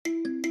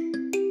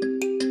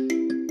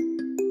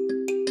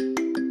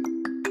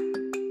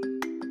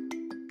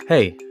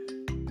Hey,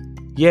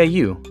 yeah,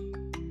 you.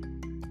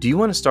 Do you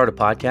want to start a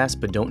podcast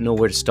but don't know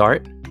where to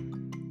start?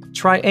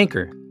 Try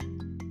Anchor.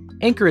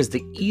 Anchor is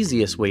the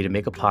easiest way to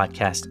make a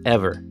podcast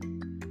ever.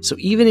 So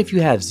even if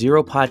you have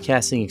zero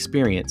podcasting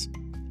experience,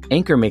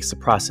 Anchor makes the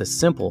process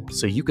simple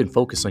so you can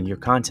focus on your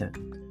content.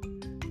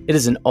 It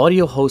is an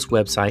audio host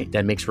website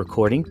that makes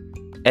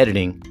recording,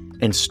 editing,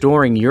 and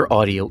storing your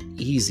audio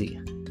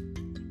easy.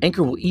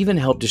 Anchor will even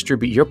help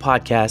distribute your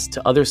podcast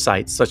to other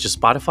sites such as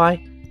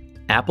Spotify,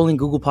 Apple and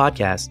Google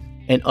Podcasts,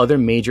 and other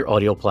major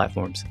audio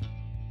platforms.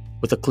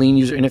 With a clean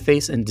user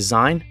interface and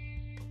design,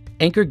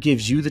 Anchor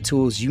gives you the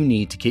tools you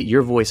need to get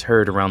your voice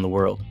heard around the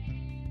world.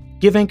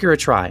 Give Anchor a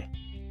try.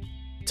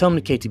 Tell them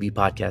the KTB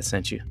Podcast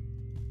sent you.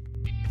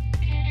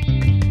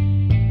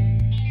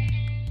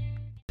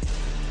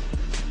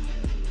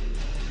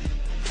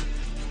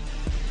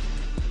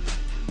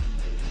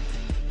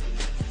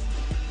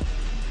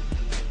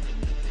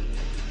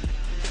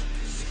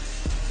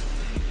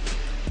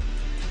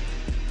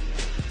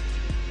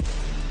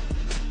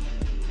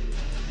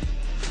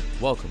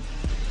 Welcome,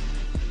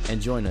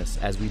 and join us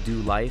as we do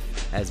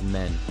life as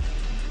men,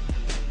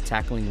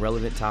 tackling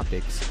relevant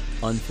topics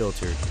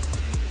unfiltered,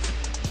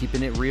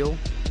 keeping it real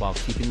while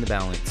keeping the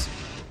balance.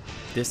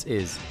 This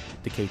is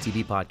the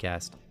KTB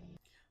Podcast.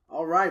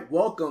 All right,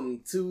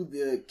 welcome to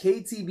the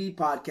KTB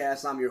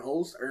Podcast. I'm your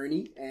host,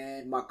 Ernie,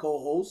 and my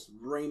co-host,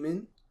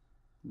 Raymond.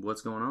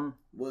 What's going on?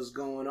 What's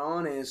going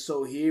on? And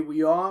so here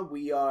we are.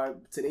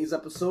 Today's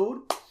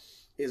episode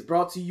is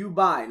brought to you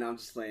by. No, I'm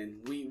just playing.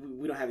 We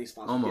don't have any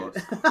sponsors Almost.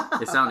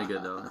 yet. It sounded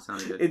good though. It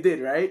sounded good. It did,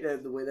 right?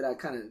 The way that I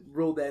kind of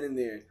rolled that in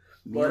there.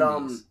 But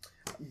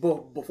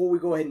before we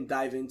go ahead and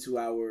dive into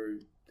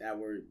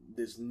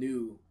this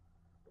new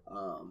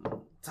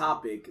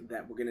topic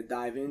that we're gonna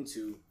dive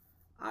into,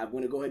 I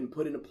want to go ahead and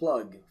put in a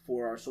plug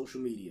for our social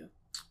media.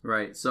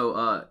 Right.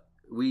 So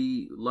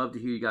we love to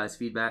hear you guys'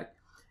 feedback,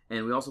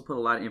 and we also put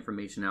a lot of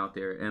information out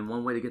there. And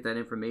one way to get that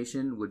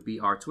information would be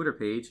our Twitter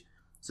page.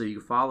 So you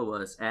can follow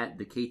us at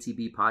the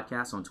KTB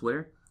Podcast on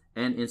Twitter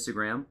and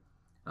Instagram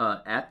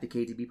at the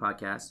KTB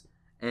Podcast.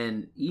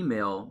 And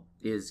email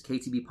is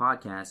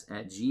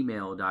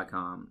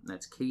ktbpodcast@gmail.com.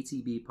 That's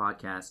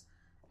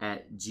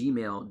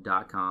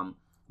ktbpodcast@gmail.com.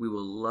 We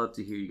will love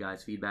to hear you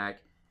guys'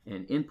 feedback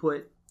and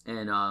input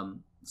and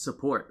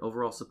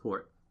overall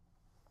support.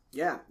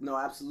 Yeah, no,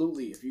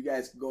 absolutely. If you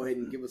guys go ahead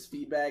and give us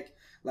feedback,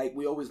 like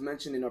we always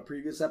mentioned in our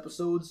previous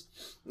episodes,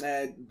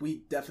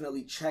 we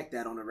definitely check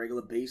that on a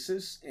regular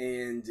basis.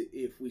 And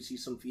if we see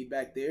some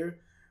feedback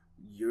there,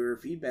 your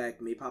feedback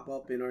may pop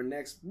up in our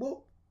next,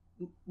 well,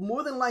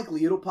 more than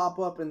likely it'll pop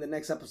up in the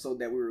next episode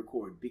that we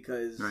record,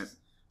 because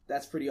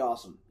that's pretty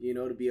awesome,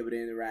 to be able to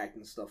interact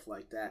and stuff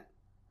like that.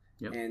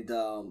 Yep. And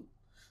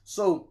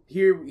so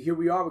here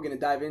we are. We're going to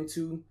dive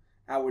into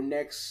our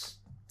next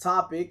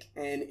topic,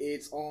 and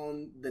it's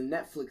on the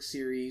Netflix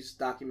series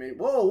documentary.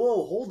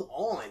 Whoa, hold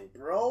on,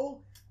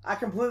 bro. I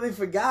completely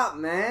forgot,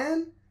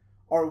 man.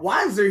 Our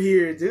wives are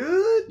here,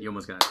 dude. You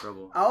almost got in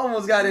trouble. I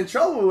almost got in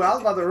trouble. I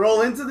was about to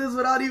roll into this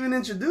without even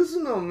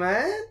introducing them,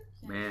 man.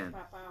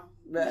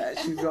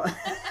 She's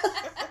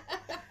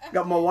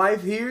got my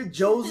wife here,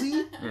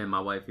 Josie. And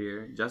my wife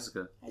here,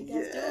 Jessica. How you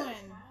guys doing? Hi.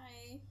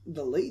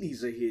 The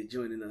ladies are here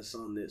joining us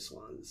on this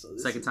one. So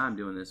second time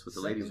doing this with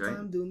the ladies, right? Second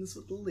time doing this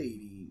with the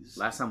ladies.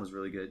 Last time was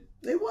really good.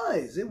 It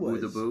was. Boo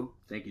the Boo.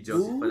 Thank you,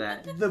 Josie, for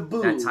that. The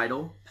Boo. That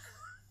title.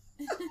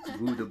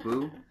 Woo the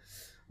Boo.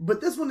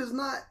 But this one is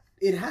not.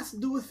 It has to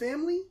do with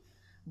family,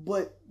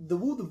 but the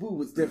Woo the Boo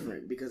was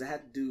different because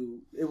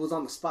it was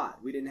on the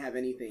spot. We didn't have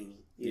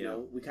anything, you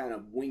know. We kind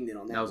of winged it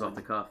on that. That was off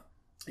the cuff.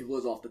 It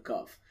was off the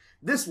cuff.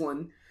 This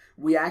one,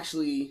 we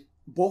actually,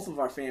 both of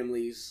our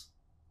families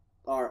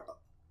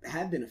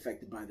have been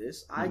affected by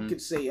this. I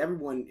could say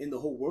everyone in the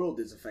whole world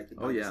is affected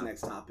by this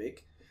next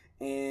topic.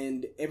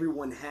 And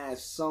everyone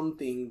has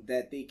something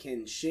that they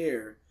can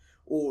share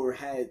or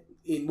had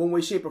in one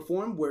way, shape, or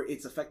form where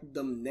it's affected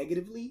them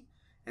negatively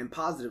and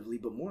positively,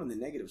 but more on the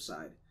negative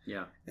side.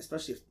 Yeah.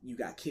 Especially if you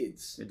got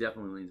kids. It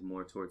definitely leans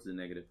more towards the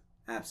negative.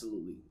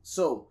 Absolutely.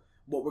 So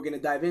what we're going to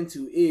dive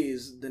into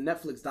is the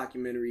Netflix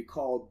documentary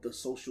called The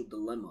Social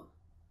Dilemma.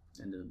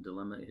 And the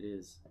dilemma it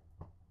is.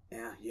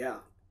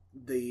 Yeah.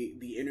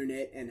 The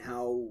internet and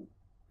how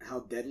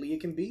deadly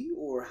it can be,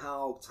 or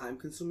how time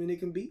consuming it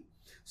can be.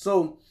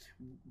 So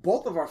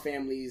both of our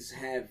families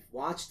have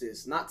watched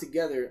this, not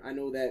together. I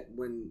know that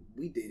when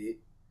we did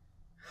it,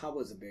 how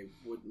was it, babe?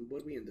 What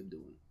did we end up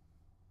doing?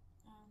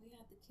 We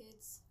had the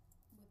kids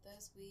with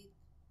us.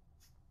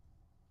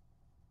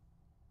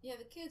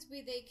 The kids,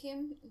 they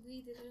came,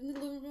 we did it in the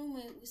living room,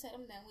 and we sat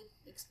them down. We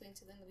explained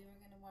to them that we were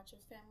going to watch a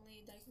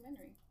family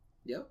documentary.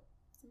 Yep.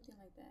 Something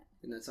like that.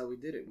 And that's how we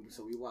did it.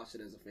 So we watched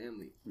it as a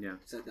family. Yeah.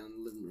 Sat down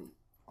in the living room.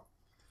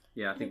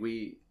 Yeah, I think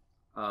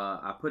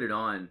I put it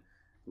on.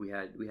 We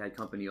had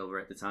company over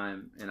at the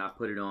time, and I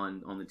put it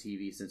on the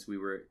TV since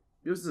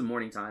it was the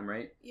morning time,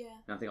 right? Yeah.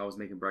 And I think I was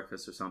making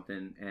breakfast or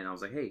something, and I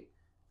was like, hey,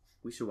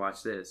 we should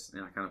watch this.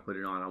 And I kind of put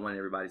it on. I wanted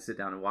everybody to sit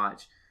down and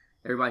watch.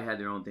 Everybody had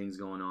their own things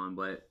going on,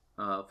 but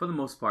for the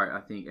most part, I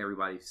think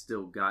everybody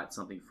still got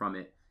something from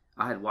it.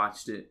 I had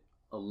watched it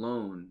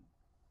alone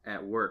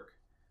at work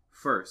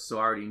first, so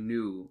I already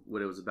knew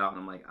what it was about,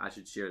 and I'm like, I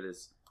should share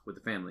this with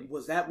the family.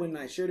 Was that when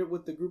I shared it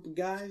with the group of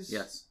guys?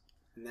 Yes.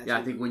 Yeah,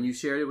 I think when you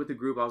shared it with the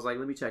group, I was like,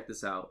 let me check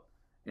this out.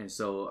 And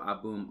so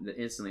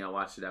instantly I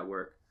watched it at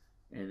work,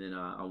 and then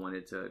I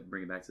wanted to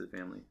bring it back to the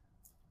family.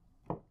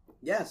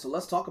 Yeah, so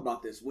let's talk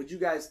about this. What'd you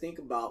guys think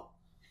about?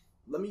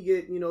 Let me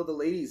get the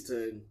ladies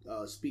to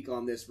speak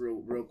on this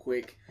real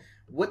quick.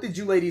 What did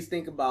you ladies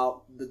think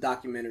about the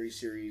documentary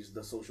series,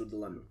 The Social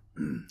Dilemma?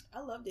 I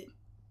loved it.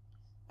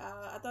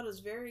 I thought it was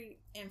very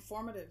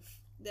informative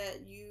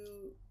that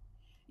you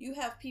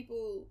have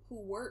people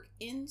who work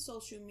in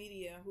social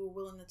media who are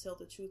willing to tell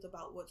the truth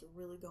about what's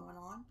really going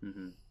on.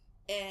 Mm-hmm.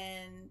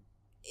 And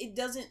it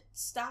doesn't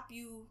stop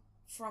you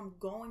from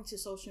going to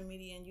social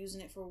media and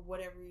using it for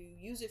whatever you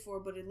use it for,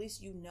 but at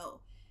least you know.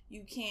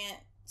 You can't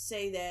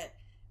say that,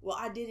 well,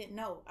 I didn't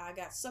know. I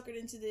got suckered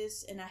into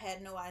this and I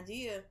had no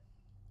idea.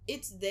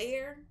 It's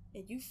there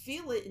and you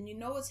feel it and you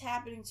know it's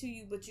happening to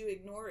you, but you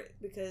ignore it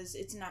because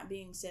it's not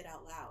being said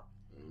out loud.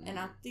 Mm-hmm. And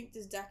I think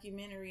this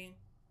documentary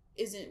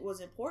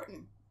was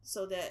important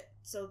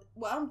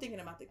I'm thinking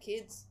about the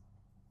kids.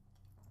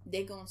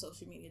 They go on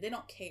social media. They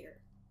don't care.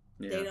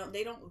 Yeah.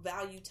 They don't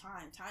value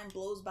time. Time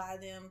blows by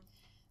them.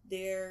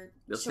 They'll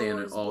stay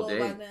on it all day.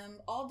 By them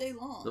all day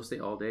long. They'll stay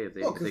all day if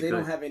they because they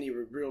don't have any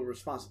real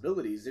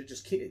responsibilities. They're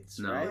just kids,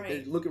 right?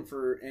 They're looking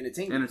for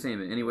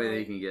entertainment any way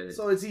they can get it.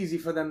 So it's easy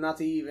for them not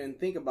to even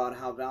think about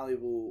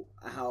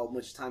how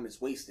much time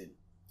is wasted.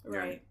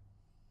 Right.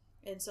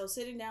 And so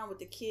sitting down with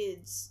the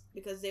kids,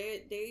 because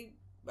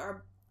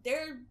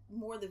they're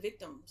more the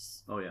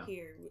victims. Oh yeah.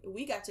 Here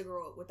we got to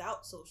grow up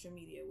without social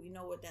media. We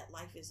know what that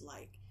life is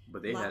like.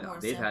 But they've had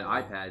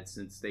iPads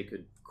since they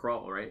could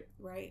crawl, right?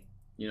 Right.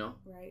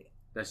 Right.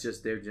 That's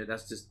just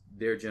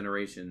their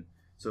generation.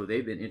 So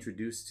they've been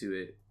introduced to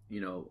it,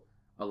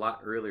 a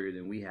lot earlier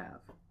than we have.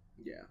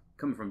 Yeah.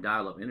 Coming from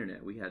dial-up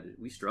internet,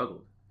 we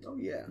struggled. Oh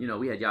yeah.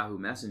 We had Yahoo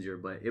Messenger,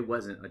 but it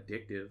wasn't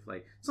addictive.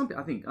 Like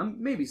I think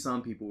maybe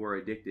some people were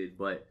addicted,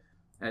 but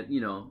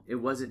it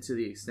wasn't to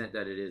the extent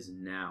that it is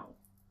now,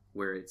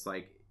 where it's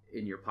like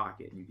in your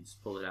pocket and you can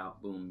just pull it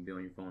out, boom, be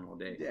on your phone all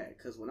day. Yeah,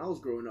 because when I was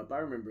growing up, I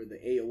remember the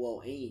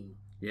AOL AIM.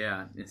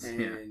 Yeah.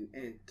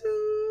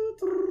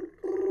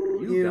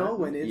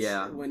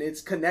 When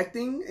it's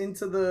connecting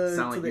into the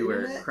sound like to you the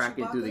were internet,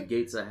 cracking through the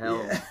gates of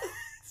hell. Yeah.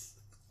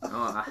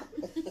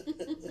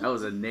 That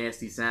was a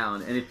nasty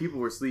sound, and if people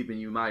were sleeping,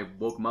 you might have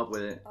woke them up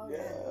with it. Oh,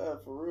 yeah,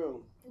 for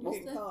real. It was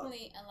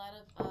definitely a lot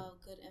of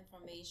good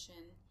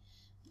information,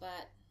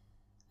 but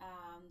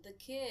the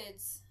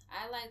kids,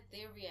 I liked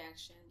their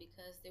reaction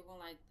because they were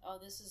like, "Oh,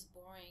 this is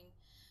boring."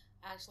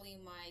 Actually,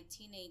 my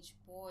teenage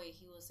boy,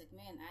 he was like,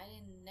 "Man,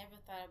 I never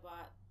thought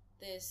about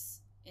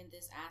this in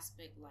this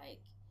aspect. Like,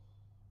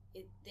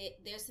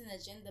 there's an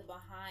agenda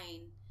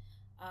behind."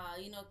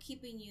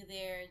 Keeping you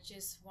there,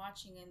 just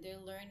watching, and they're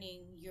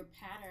learning your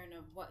pattern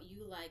of what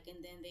you like,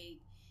 and then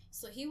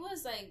so he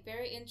was like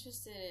very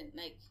interested in,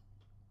 like,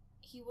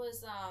 he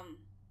was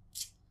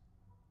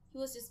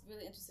just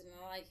really interested, and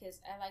I liked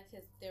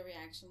their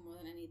reaction more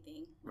than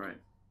anything. Right.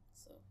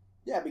 So.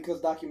 Yeah,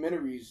 because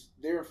documentaries,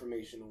 they're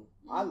informational.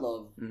 Mm-hmm. I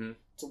love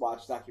to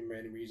watch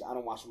documentaries. I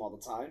don't watch them all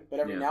the time, but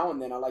every now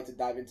and then I like to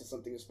dive into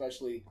something,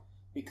 especially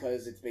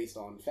because it's based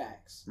on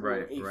facts.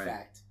 Right. Or a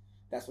fact.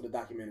 That's what a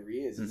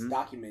documentary is. It's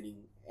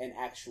documenting an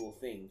actual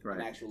thing, an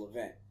actual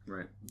event.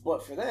 Right.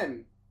 But for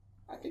them,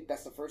 I think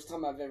that's the first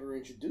time I've ever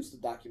introduced a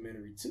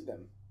documentary to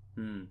them.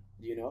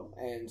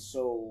 And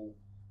so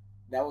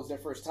that was their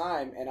first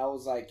time, and I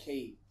was like,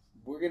 hey,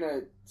 we're going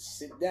to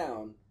sit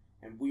down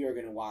and we are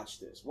going to watch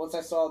this. Once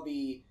I saw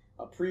the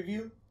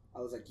preview, I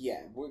was like,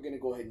 yeah, we're going to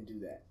go ahead and do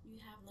that. You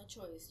have no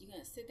choice. You're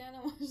going to sit down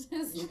and watch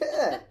this?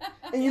 Yeah.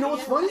 And you know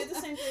what's funny? We did the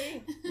same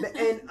thing.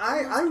 And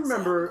I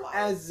remember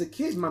as a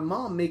kid, my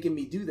mom making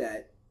me do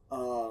that.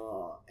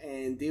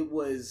 And it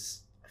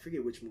was, I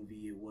forget which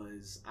movie it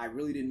was. I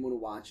really didn't want to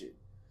watch it.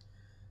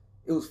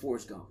 It was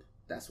Forrest Gump.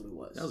 That's what it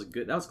was.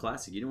 That was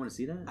classic. You didn't want to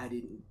see that? I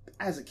didn't.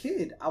 As a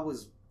kid, I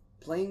was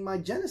playing my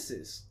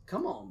Genesis.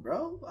 Come on,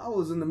 bro. I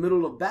was in the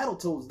middle of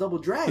Battletoads Double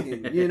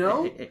Dragon, And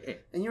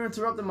you're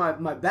interrupting my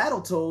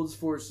Battletoads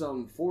for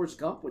some Forrest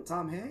Gump with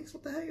Tom Hanks?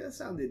 What the heck? That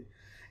sounded...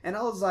 And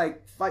I was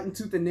like fighting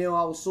tooth and nail.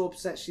 I was so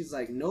upset. She's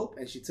like, nope.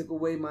 And she took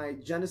away my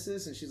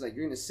Genesis and she's like,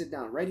 you're going to sit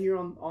down right here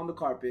on the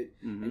carpet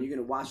and you're going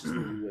to watch this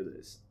movie with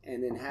us.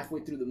 And then halfway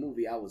through the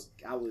movie, I was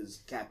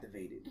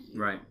captivated.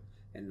 Right.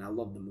 And I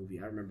love the movie.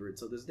 I remember it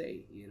till this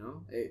day,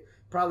 It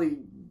probably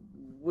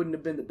wouldn't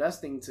have been the best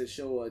thing to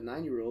show a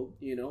 9-year-old,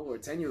 or a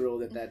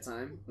 10-year-old at that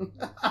time.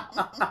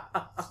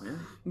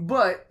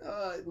 But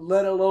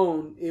let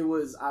alone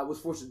I was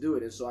forced to do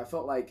it. And so I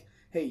felt like,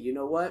 hey, you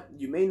know what?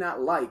 You may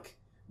not like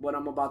what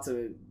I'm about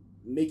to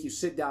make you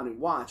sit down and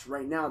watch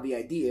right now. The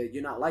idea,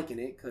 you're not liking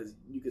it because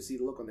you can see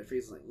the look on their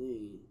face like,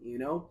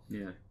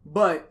 Yeah.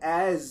 But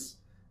as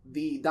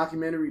the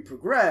documentary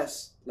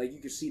progressed, like, you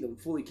could see them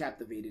fully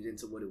captivated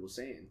into what it was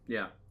saying.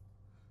 Yeah.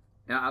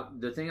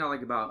 And the thing I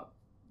like about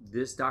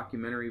this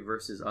documentary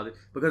versus other,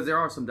 because there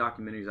are some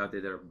documentaries out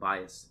there that are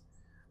biased,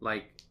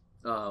 like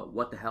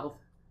What the Health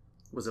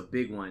was a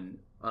big one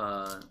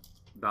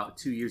about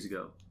 2 years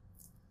ago,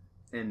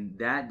 and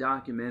that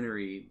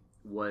documentary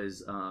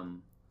was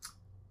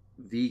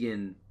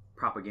vegan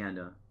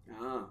propaganda.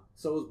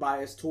 So it was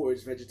biased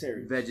towards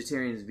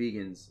vegetarians,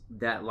 vegans,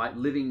 that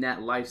living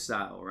that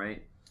lifestyle,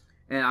 right?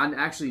 And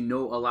I actually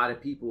know a lot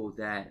of people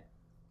that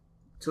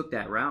took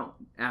that route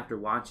after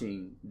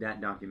watching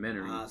that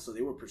documentary. So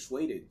they were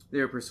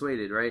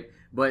persuaded. Right?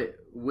 But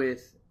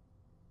with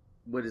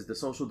what is The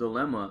Social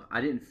Dilemma,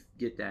 I didn't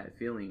get that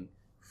feeling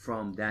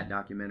from that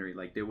documentary.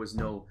 Like there was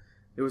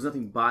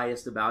nothing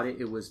biased about it.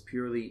 It was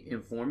purely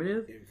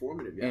informative.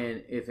 Yeah.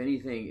 And if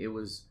anything, it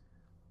was,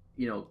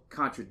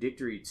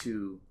 contradictory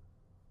to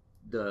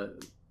the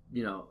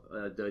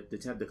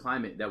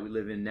climate that we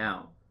live in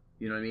now.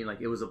 You know what I mean? Like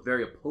it was a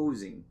very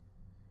opposing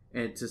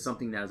and to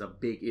something that is a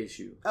big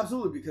issue.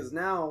 Absolutely, because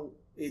now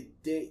in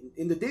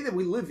the day that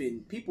we live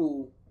in,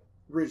 people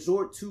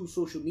resort to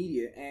social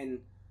media, and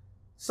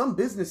some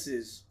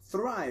businesses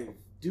thrive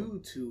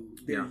due to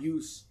their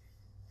use,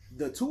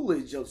 the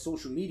toolage of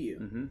social media,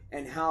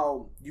 and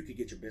how you could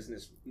get your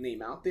business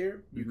name out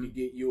there. You could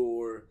get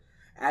your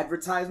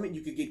advertisement.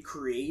 You could get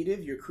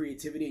your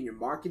creativity and your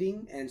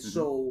marketing, and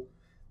so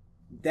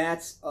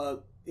that's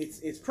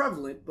it's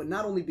prevalent. But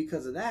not only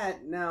because of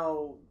that,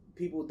 now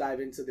people dive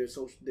into their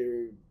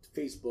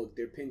Facebook,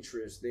 their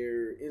Pinterest,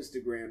 their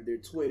Instagram, their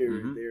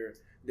Twitter,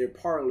 their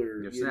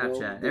Parler, their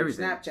Snapchat,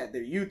 everything. Snapchat,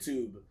 their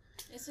YouTube,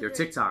 their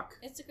TikTok.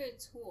 It's a great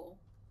tool.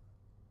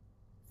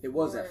 It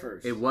was at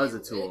first. It was a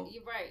tool.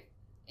 You're right,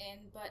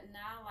 but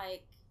now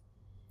like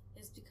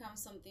it's become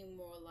something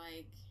more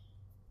like,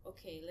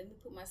 okay, let me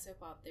put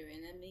myself out there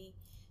and let me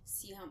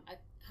see how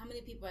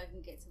many people I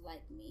can get to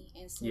like me,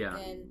 and so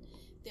then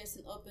there's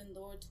an open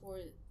door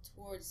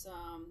towards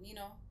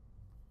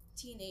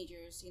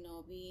teenagers,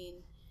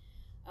 being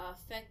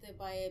affected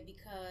by it,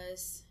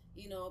 because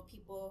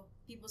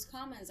people's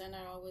comments are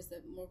not always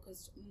the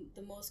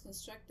most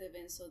constructive,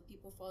 and so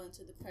people fall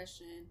into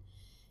depression,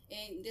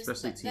 and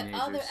there's that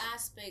other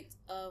aspect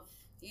of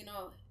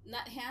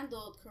not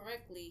handled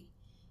correctly,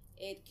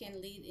 it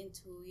can lead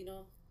into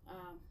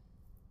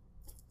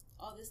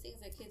all these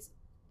things that kids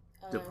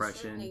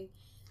depression,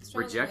 struggling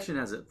rejection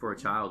with. for a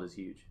child is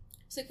huge.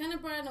 So it kind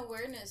of brought an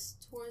awareness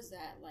towards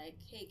that, like,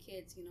 hey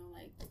kids,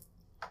 like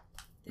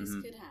this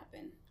could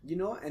happen.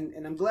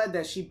 And I'm glad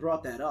that she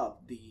brought that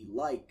up,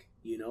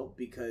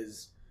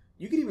 because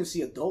you could even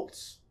see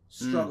adults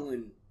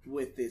struggling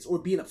with this or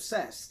being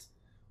obsessed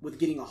with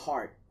getting a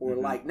heart or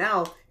like.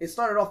 Now it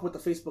started off with the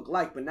Facebook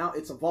like, but now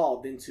it's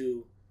evolved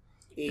into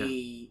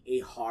a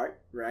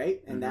heart,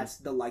 right? And that's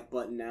the like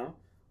button now.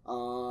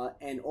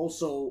 And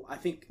also I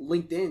think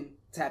LinkedIn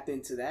tapped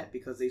into that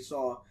because they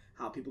saw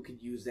how people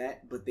could use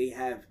that, but they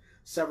have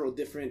several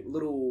different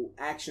little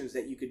actions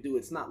that you could do.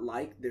 It's not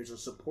like there's a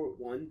support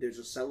one, there's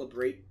a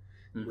celebrate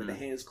with the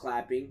hands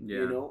clapping,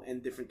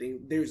 and different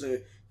things. There's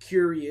a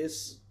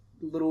curious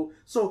little,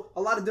 so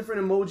a lot of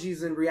different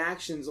emojis and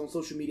reactions on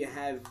social media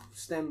have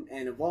stemmed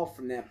and evolved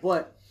from that.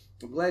 But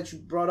I'm glad you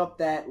brought up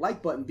that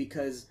like button,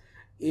 because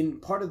in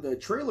part of the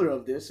trailer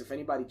of this, if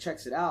anybody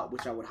checks it out,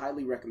 which I would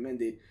highly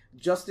recommend it,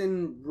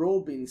 Justin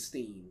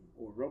Robinstein,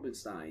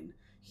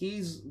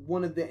 he's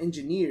one of the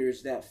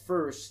engineers that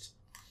first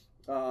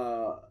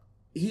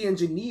he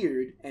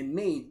engineered and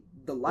made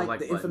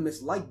the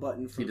infamous like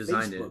button from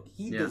Facebook.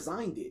 He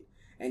designed it,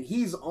 and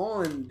he's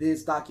on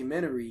this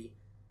documentary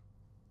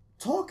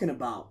talking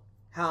about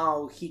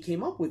how he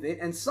came up with it,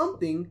 and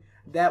something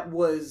that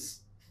was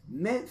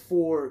meant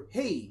for,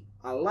 hey,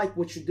 I like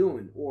what you're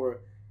doing,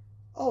 or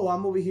oh,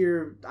 I'm over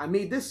here, I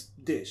made this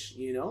dish,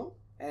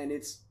 and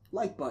it's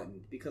like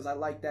button because I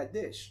like that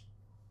dish.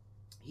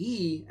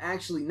 He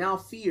actually now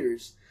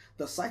fears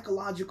the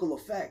psychological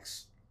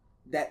effects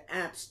that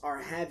apps are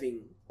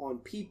having on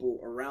people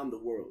around the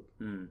world.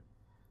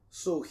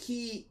 So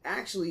he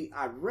actually,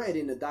 I heard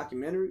in the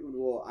documentary,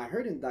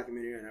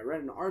 and I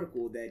read an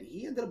article that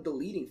he ended up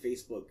deleting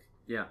Facebook.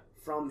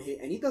 From his,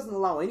 and he doesn't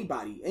allow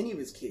any of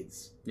his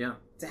kids,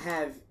 to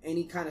have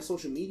any kind of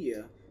social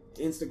media,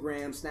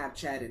 Instagram,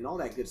 Snapchat, and all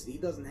that good stuff.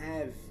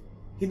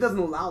 He doesn't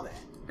allow that.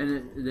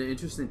 And the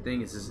interesting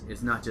thing is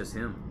it's not just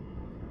him.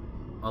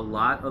 A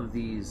lot of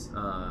these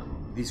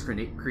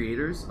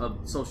creators of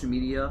social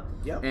media,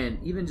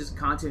 and even just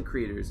content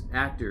creators,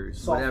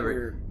 actors,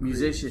 whatever,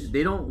 musicians,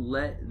 they don't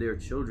let their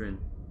children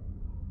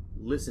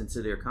listen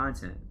to their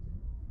content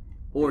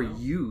or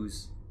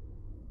use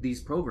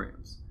these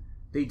programs.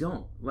 They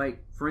don't.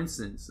 Like, for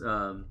instance,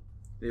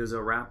 there was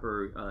a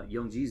rapper,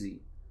 Young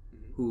Jeezy,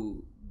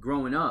 who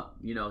growing up,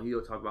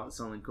 he'll talk about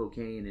selling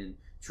cocaine and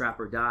trap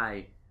or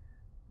die.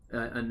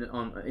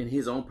 In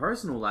his own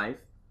personal life,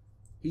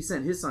 he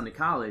sent his son to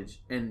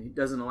college and he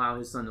doesn't allow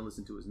his son to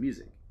listen to his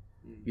music.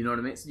 You know what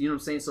I mean? You know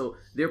what I'm saying? So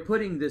they're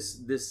putting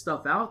this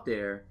stuff out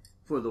there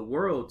for the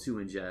world to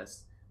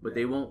ingest, but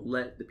they won't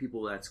let the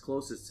people that's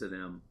closest to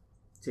them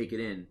take it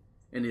in.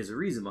 And there's a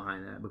reason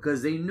behind that,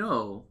 because they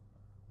know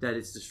that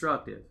it's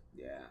destructive.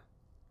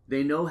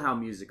 They know how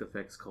music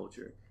affects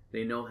culture.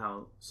 They know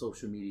how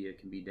social media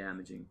can be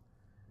damaging.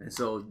 And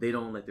so they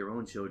don't let their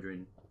own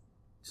children.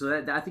 So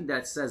that I think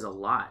that says a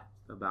lot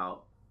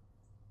about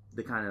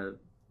the kind of,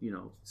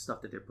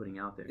 stuff that they're putting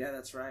out there. Yeah,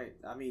 that's right.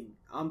 I mean,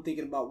 I'm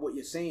thinking about what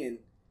you're saying,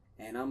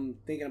 and I'm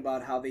thinking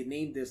about how they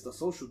named this the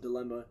social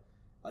dilemma.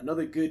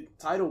 Another good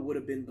title would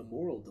have been the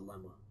moral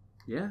dilemma.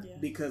 Yeah.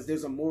 Because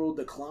there's a moral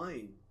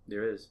decline.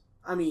 There is.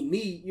 I mean,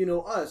 me,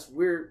 us,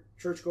 we're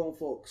church-going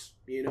folks,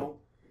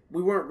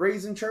 We weren't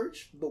raised in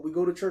church, but we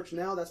go to church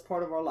now. That's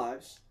part of our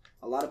lives.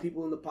 A lot of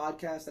people in the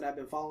podcast that have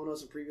been following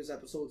us in previous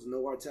episodes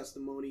know our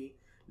testimony,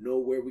 know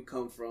where we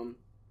come from.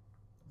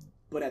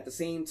 But at the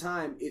same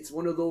time, it's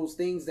one of those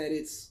things that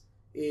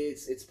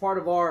it's part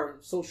of our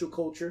social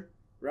culture,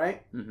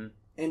 right? Mm-hmm.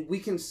 And we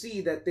can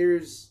see that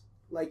there's,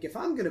 like, if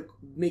I'm going to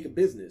make a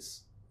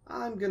business,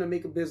 I'm going to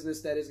make a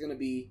business that is going to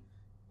be,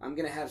 I'm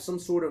going to have some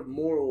sort of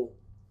moral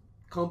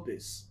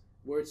compass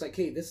where it's like,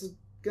 hey, this is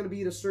going to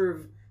be to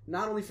serve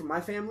not only for my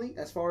family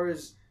as far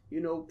as,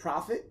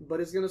 profit,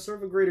 but it's going to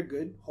serve a greater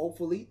good,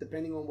 hopefully,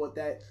 depending on what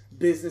that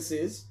business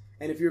is.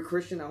 And if you're a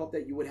Christian, I hope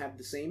that you would have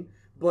the same.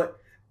 But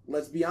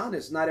let's be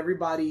honest, not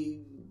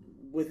everybody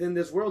within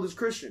this world is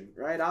Christian,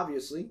 right?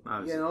 Obviously.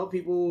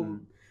 People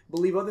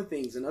believe other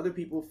things, and other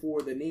people,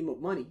 for the name of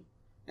money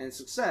and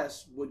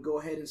success, would go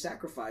ahead and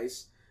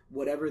sacrifice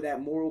whatever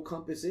that moral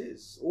compass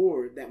is,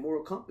 or that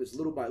moral compass,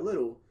 little by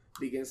little,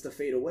 begins to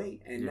fade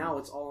away. And now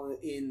it's all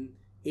in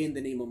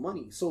the name of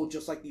money. So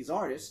just like these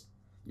artists,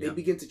 they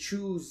begin to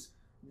choose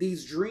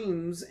these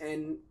dreams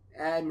and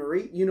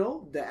admirate,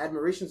 the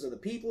admirations of the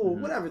people, or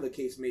whatever the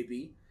case may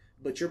be.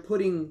 But you're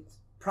putting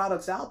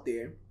products out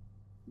there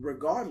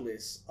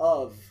regardless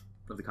of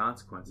the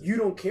consequences. You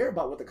don't care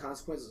about what the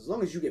consequences, as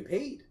long as you get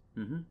paid.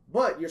 Mm-hmm.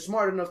 But you're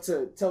smart enough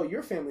to tell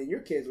your family and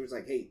your kids, where it's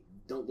like, hey,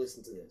 don't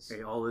listen to this.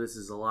 Hey, all of this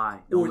is a lie.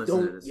 Don't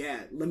listen to this.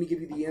 Yeah, let me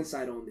give you the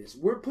insight on this.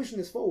 We're pushing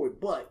this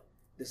forward, but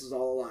this is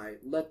all a lie.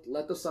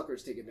 Let the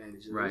suckers take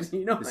advantage of this. Right.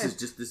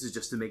 This is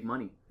just to make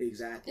money.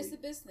 Exactly. It's a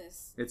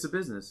business. It's a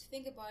business.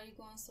 Think about it, you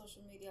go on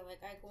social media, like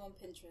I go on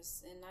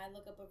Pinterest and I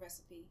look up a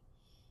recipe,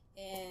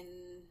 and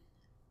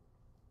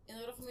in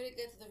order for me to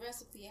get to the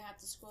recipe, I have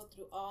to scroll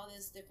through all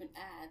these different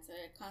ads that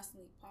are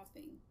constantly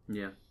popping.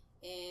 Yeah.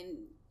 And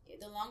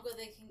the longer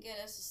they can get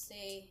us to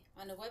stay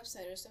on a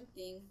website or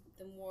something,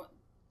 the more,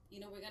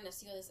 we're going to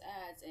see all these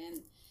ads,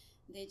 and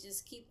they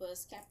just keep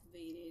us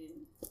captivated.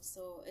 And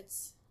so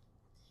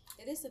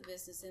it is a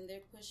business, and they're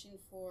pushing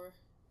for,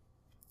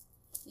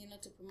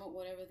 to promote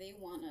whatever they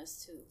want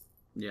us to.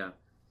 Yeah.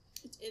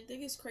 I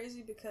think it's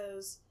crazy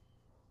because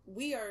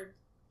we are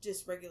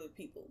just regular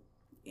people.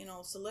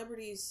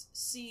 Celebrities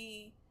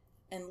see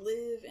and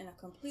live in a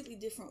completely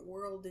different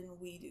world than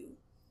we do.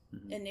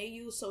 Mm-hmm. And they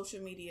use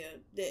social media.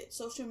 That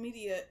social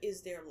media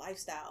is their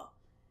lifestyle.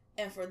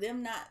 And for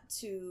them not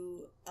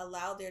to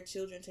allow their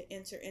children to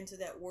enter into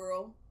that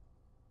world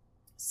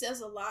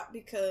says a lot,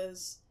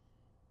 because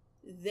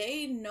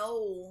they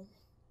know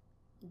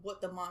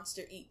what the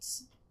monster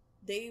eats.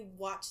 They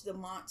watch the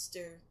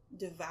monster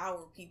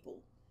devour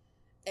people.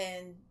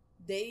 And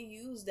they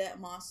use that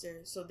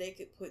monster so they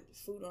could put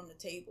food on the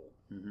table.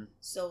 Mm-hmm.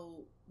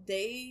 So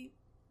they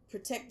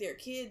protect their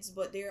kids,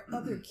 but there are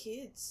other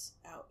kids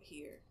out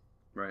here.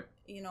 Right.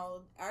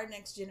 Our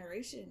next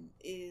generation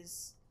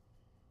is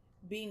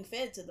being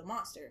fed to the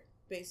monster,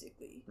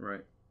 basically.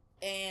 Right.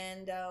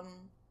 And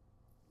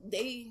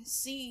they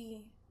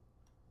see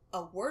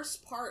a worse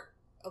part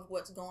of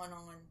what's going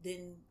on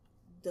than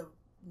the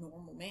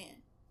normal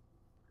man.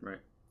 Right.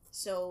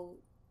 So,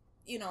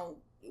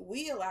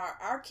 we allow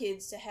our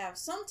kids to have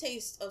some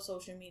taste of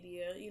social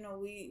media.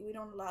 We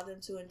don't allow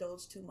them to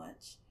indulge too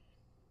much.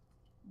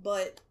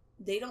 But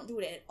they don't do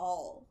it at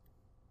all.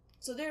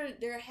 So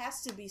there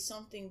has to be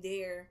something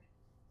there,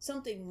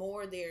 something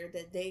more there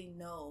that they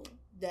know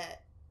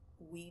that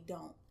we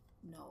don't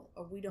know,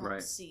 or we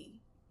don't see,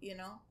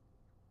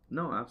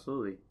 No,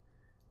 absolutely.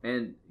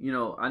 And,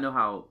 I know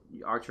how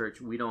our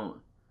church, we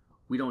don't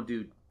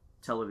do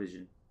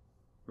television,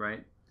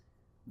 right?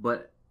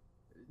 But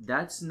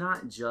that's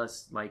not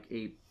just like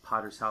a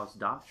Potter's House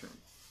doctrine.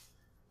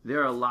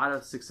 There are a lot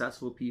of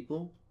successful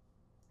people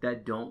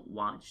that don't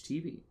watch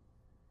TV.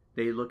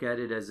 They look at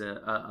it as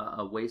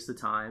a waste of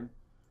time.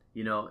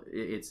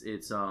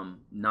 It's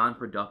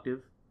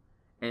non-productive,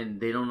 and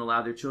they don't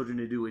allow their children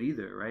to do it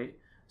either, right?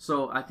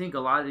 So I think a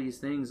lot of these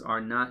things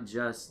are not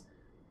just,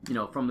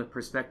 from the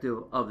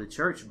perspective of the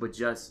church, but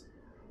just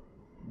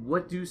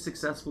what do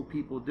successful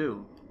people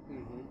do?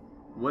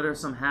 Mm-hmm. What are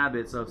some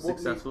habits of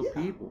successful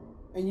people?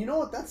 And you know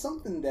what? That's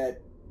something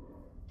that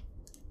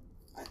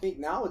I think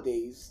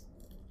nowadays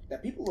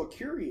that people are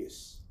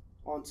curious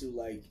onto.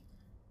 Like,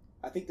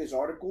 I think there's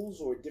articles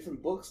or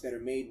different books that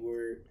are made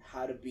where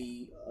how to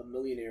be a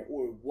millionaire,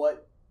 or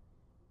what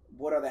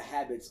are the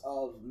habits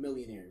of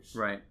millionaires.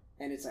 Right.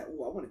 And it's like,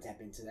 oh, I want to tap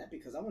into that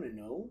because I want to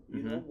know,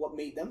 mm-hmm. what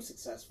made them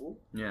successful.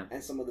 Yeah.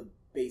 And some of the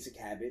basic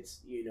habits,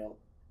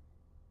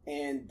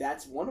 And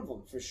that's one of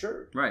them for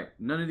sure. Right.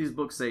 None of these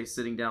books say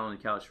sitting down on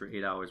the couch for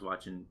 8 hours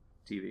watching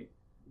TV.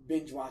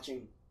 Binge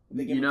watching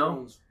the Game of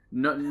Thrones.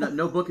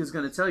 No book is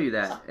going to tell you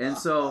that. And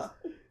so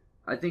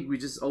I think we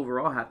just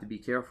overall have to be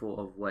careful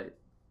of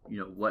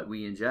what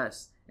we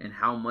ingest and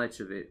how much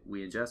of it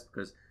we ingest,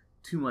 because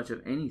too much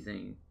of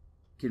anything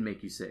can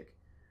make you sick.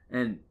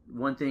 And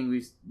one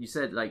thing you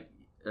said, like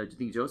I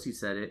think Josie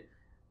said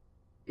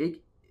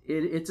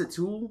it's a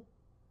tool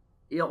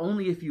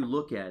only if you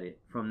look at it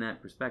from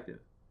that perspective,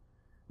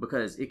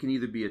 because it can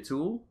either be a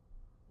tool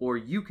or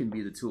you can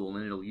be the tool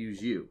and it'll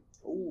use you.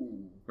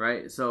 Ooh.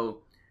 Right?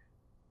 So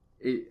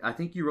I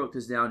think you wrote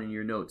this down in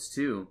your notes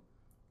too,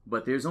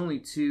 but there's only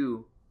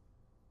two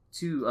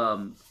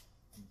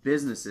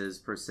businesses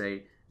per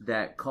se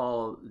that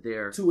call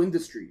their two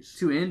industries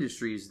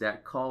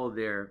that call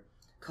their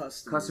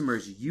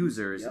customers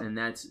users, and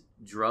that's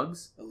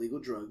drugs, illegal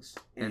drugs,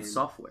 and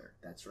software.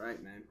 That's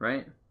right, man.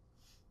 Right?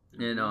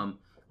 Mm-hmm. And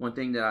one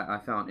thing that I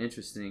found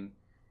interesting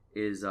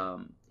is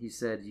he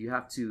said you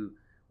have to,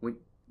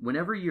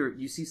 whenever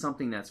you see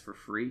something that's for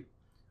free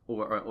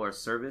or a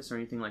service or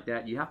anything like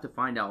that, you have to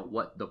find out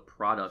what the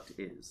product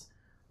is.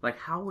 Like,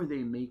 how are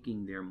they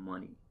making their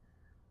money?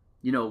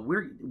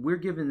 We're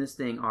giving this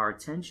thing our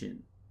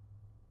attention.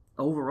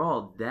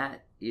 Overall,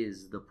 that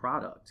is the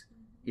product,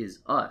 is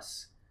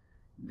us.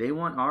 They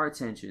want our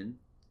attention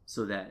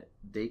so that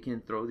they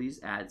can throw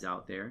these ads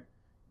out there.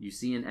 You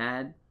see an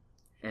ad,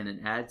 and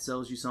an ad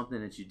sells you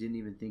something that you didn't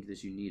even think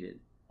that you needed.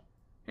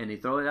 And they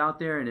throw it out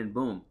there, and then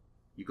boom,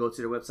 you go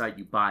to their website,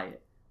 you buy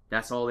it.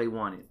 That's all they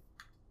wanted.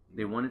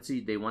 They wanted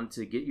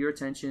to get your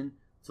attention,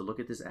 to look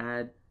at this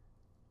ad,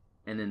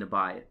 and then to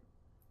buy it.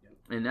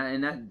 Yep.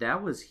 And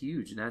that was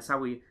huge. And that's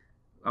how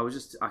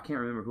I can't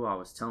remember who I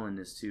was telling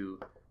this to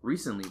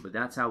recently, but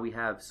that's how we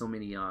have so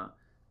many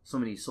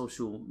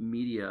social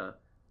media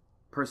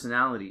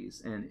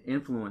personalities and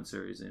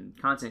influencers and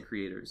content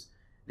creators.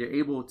 They're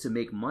able to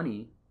make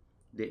money.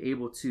 They're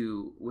able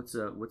to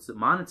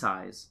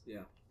monetize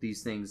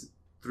these things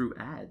through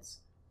ads.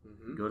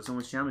 Mm-hmm. You go to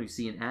someone's channel, you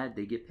see an ad,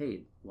 they get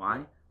paid.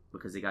 Why?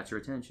 Because they got your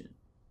attention.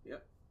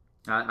 Yep.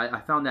 I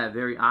found that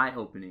very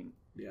eye-opening.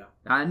 Yeah.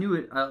 I knew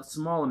it, a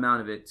small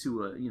amount of it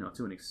to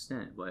an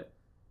extent, but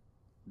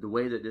the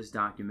way that this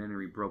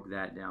documentary broke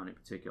that down in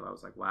particular, I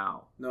was like,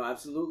 wow. No,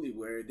 absolutely.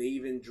 Where they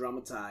even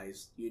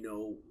dramatized,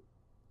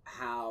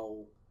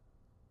 how,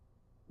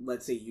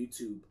 let's say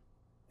YouTube,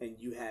 and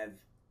you have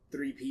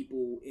 3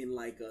 people in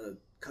like a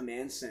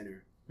command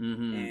center,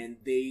 mm-hmm. and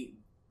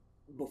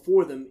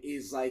before them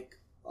is like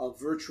a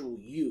virtual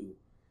you,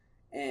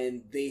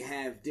 and they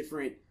have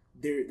different,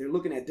 they're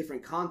looking at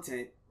different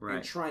content, right,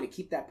 and trying to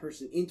keep that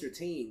person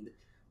entertained.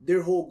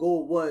 Their whole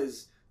goal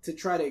was to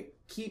try to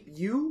keep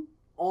you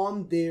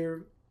on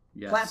their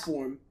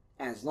platform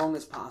as long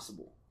as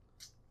possible.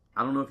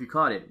 I don't know if you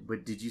caught it,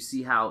 but did you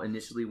see how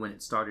initially when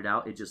it started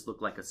out, it just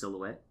looked like a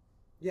silhouette?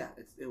 Yeah,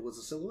 it was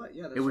a silhouette.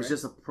 Yeah, that's it was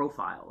just a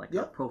profile, like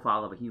a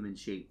profile of a human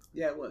shape.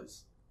 Yeah, it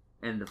was.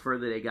 And the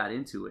further they got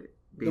into it,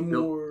 the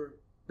more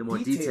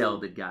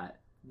detailed it got.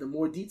 The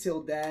more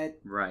detailed that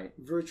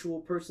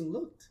virtual person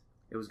looked.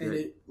 It was good. And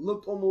it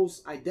looked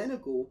almost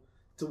identical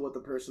to what the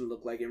person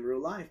looked like in real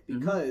life,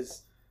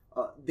 because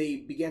they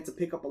began to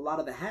pick up a lot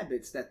of the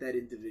habits that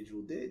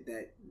individual did,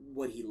 that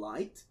what he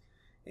liked,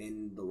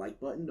 and the like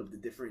button of the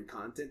different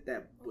content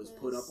that was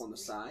put up on the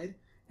side.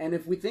 And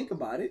if we think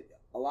about it,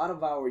 a lot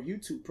of our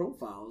YouTube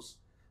profiles,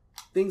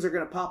 things are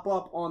going to pop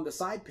up on the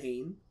side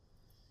pane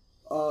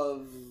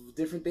of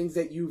different things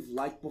that you've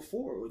liked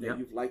before or that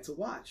you've liked to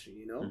watch,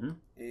 mm-hmm.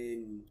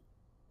 and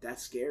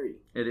that's scary.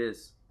 It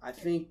is. I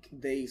think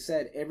they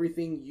said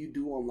everything you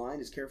do online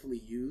is carefully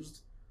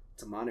used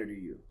to monitor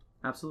you.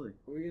 Absolutely.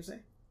 What were you going to say?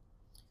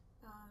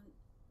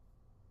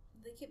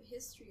 They keep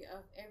history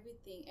of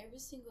everything, every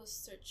single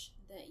search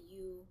that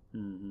you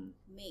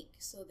make,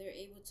 so they're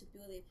able to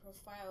build a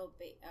profile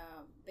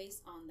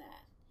based on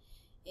that.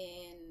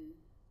 And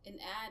an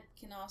ad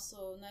can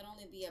also not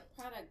only be a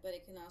product, but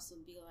it can also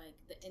be like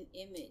an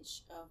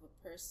image of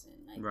a person.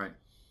 Like, right.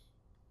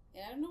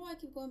 And I don't know why I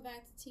keep going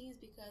back to teens,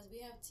 because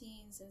we have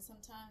teens, and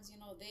sometimes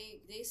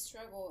they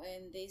struggle,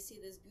 and they see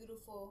this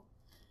beautiful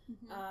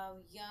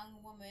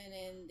young woman,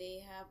 and they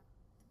have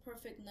the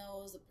perfect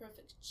nose, the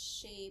perfect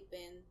shape,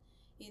 and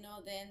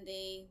then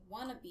they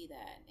want to be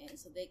that, and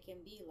so they can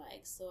be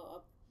like.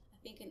 So I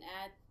think an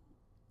ad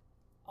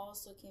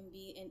also can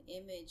be an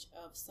image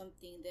of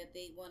something that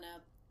they want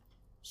to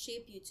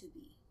shape you to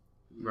be.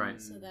 Right.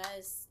 So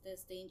that's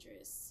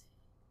dangerous.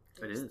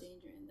 There's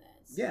danger in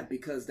that. So. Yeah,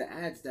 because the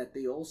ads that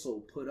they also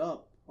put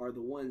up are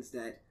the ones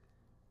that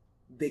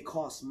they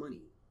cost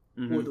money,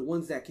 or the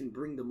ones that can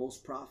bring the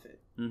most profit.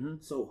 Mm-hmm.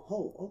 So,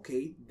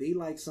 okay, they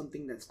like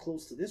something that's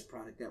close to this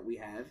product that we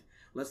have.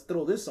 Let's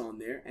throw this on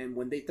there. And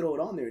when they throw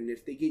it on there, and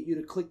if they get you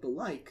to click the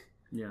like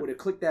or to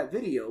click that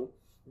video,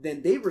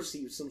 then they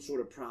receive some sort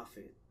of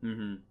profit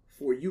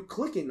for you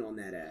clicking on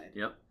that ad.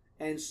 Yep.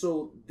 And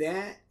so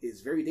that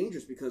is very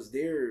dangerous, because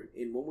they're,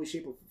 in one way,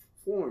 shape, or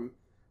form,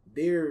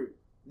 they're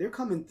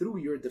coming through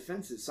your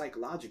defenses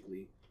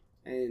psychologically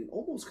and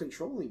almost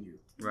controlling you.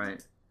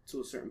 Right.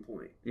 To a certain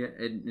point. Yeah,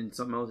 and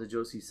something else that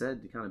Josie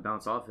said to kind of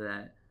bounce off of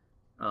that,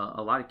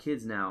 a lot of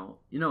kids now,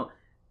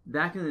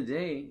 back in the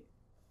day,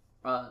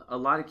 a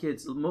lot of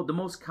kids, the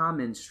most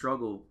common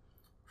struggle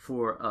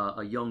for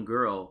a young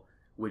girl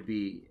would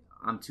be,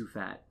 I'm too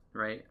fat,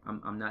 right?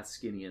 I'm not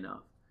skinny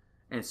enough.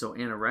 And so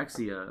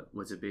anorexia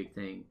was a big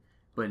thing.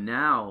 But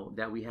now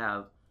that we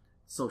have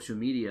social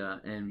media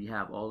and we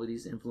have all of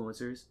these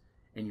influencers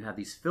and you have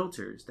these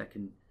filters that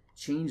can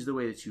change the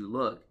way that you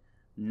look,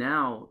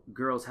 now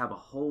girls have a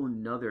whole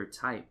nother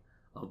type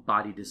of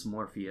body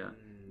dysmorphia.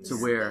 To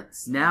where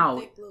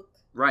now,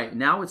 right,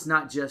 now it's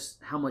not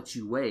just how much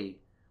you weigh.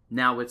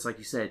 Now it's like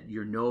you said,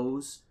 your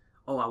nose.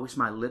 Oh, I wish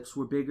my lips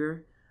were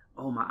bigger.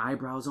 Oh, my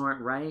eyebrows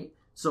aren't right.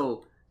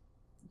 So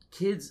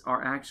kids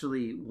are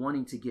actually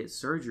wanting to get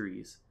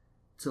surgeries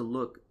to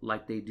look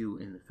like they do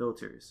in the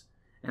filters.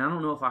 And I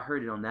don't know if I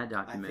heard it on that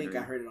documentary. I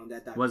think I heard it on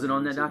that documentary. Was it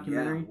on that too.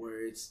 documentary? Yeah,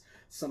 where it's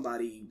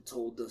somebody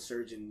told the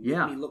surgeon,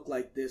 Yeah. make me look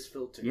like this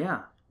filter.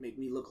 Yeah. Make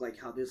me look like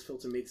how this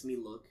filter makes me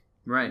look.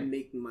 Right. And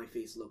make my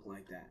face look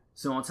like that.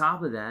 So on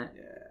top of that,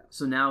 Yeah.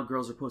 so now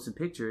girls are posting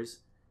pictures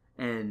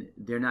and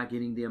they're not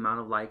getting the amount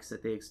of likes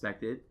that they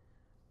expected.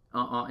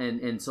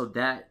 And so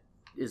that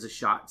is a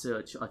shot to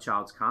a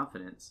child's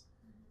confidence.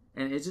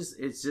 And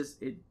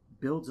it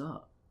builds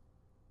up.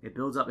 It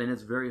builds up, and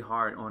it's very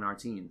hard on our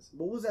teens.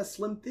 What was that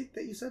Slim Thick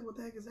that you said? What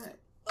the heck is that?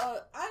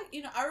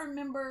 I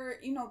remember,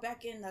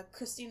 back in the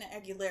Christina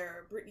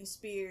Aguilera, Britney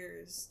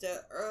Spears,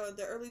 the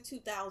early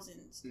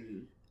 2000s, Mm-hmm.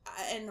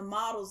 and the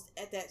models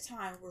at that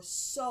time were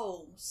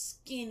so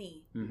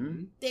skinny.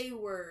 Mm-hmm. They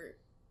were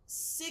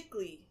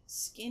sickly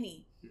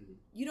skinny. Mm-hmm.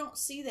 You don't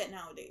see that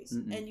nowadays.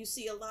 Mm-mm. And you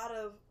see a lot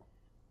of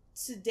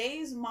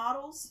today's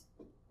models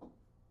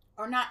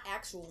are not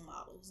actual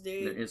models.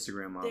 They're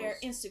Instagram models. They're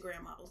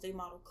Instagram models. They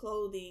model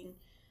clothing.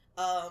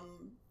 A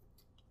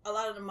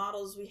lot of the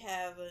models we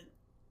have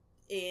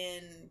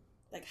in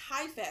like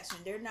high fashion,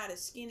 they're not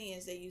as skinny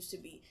as they used to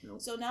be.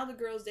 Nope. So now the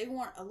girls, they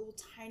want a little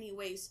tiny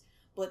waist,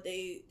 but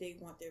they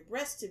want their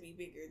breasts to be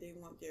bigger. They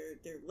want their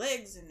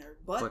legs and their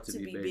butt to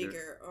be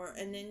bigger.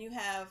 And then you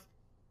have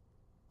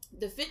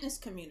the fitness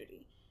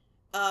community,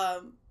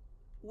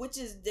 which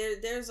is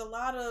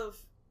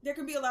there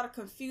can be a lot of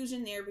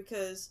confusion there,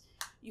 because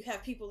you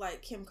have people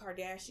like Kim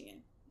Kardashian.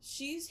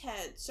 She's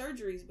had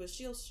surgeries, but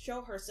she'll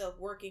show herself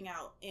working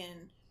out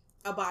in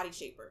a body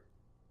shaper.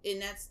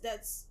 And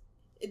that's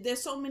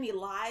there's so many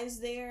lies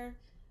there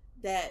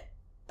that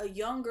a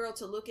young girl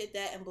to look at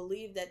that and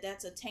believe that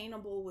that's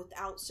attainable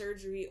without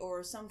surgery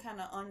or some kind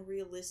of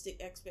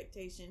unrealistic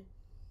expectation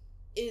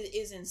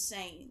is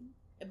insane.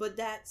 But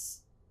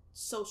that's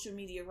social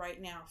media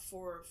right now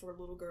for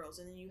little girls.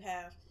 And then you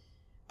have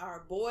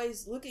our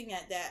boys looking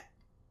at that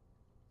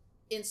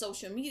in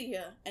social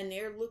media, and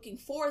they're looking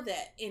for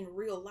that in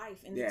real life,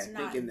 and it's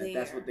not thinking that there.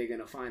 that's what they're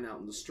gonna find out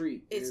in the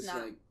street. It's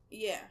not. Like,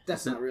 yeah,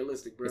 that's not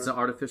realistic, bro. It's an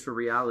artificial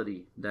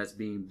reality that's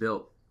being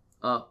built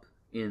up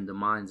in the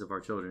minds of our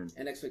children.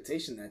 An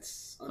expectation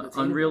that's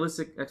unattainable.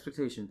 Unrealistic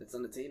expectation. That's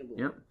unattainable.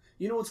 Yep.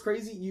 You know what's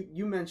crazy?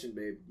 You mentioned,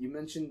 babe. You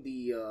mentioned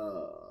the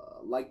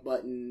like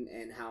button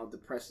and how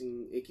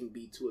depressing it can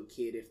be to a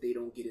kid if they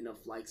don't get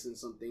enough likes in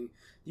something.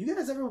 You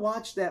guys ever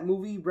watch that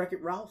movie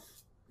Wreck-It Ralph?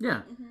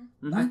 Yeah.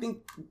 Mm-hmm. Mm-hmm. I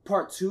think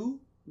part 2,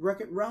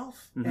 Wreck-It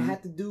Ralph. Mm-hmm. It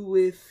had to do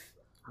with.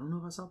 I don't know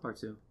if I saw part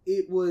 2.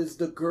 It was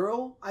the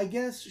girl, I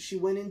guess. She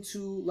went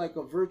into like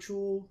a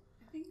virtual.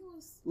 I think it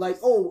was Like,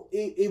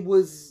 it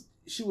was.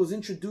 She was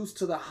introduced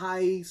to the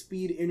high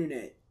speed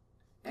internet.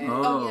 And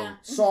yeah.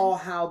 saw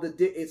how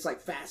it's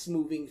like fast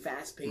moving,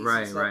 fast paced,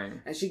 Right, and stuff. right.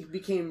 And she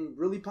became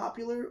really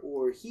popular,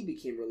 or he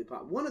became really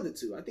popular. One of the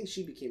two. I think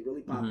she became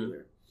really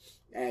popular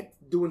at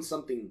doing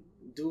something.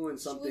 She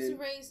was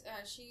raised.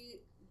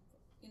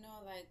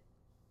 Like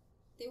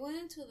they went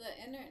into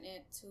the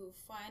internet to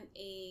find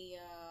a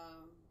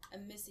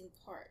missing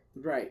part.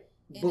 Right,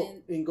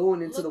 And and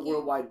going into the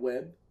World Wide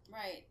Web.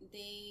 Right.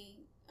 They.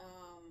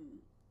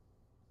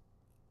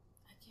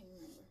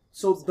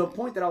 So the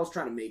point that I was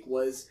trying to make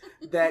was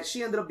that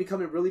she ended up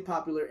becoming really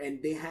popular,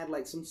 and they had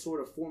like some sort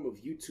of form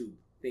of YouTube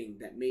thing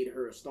that made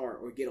her a star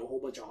or get a whole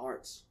bunch of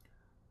hearts.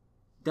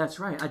 That's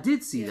right. I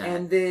did see that.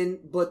 And then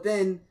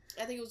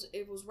I think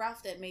it was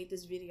Ralph that made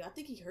this video. I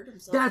think he hurt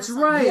himself. That's or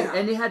something. right. Yeah.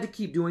 And they had to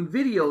keep doing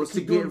videos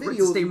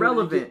to stay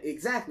relevant.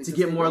 Exactly. To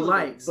get more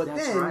likes. But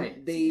That's then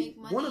right.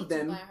 one of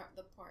them.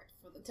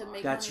 To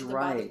make That's money to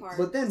buy the right. part.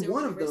 But then They were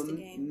one gonna of risk them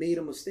the game. made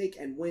a mistake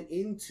and went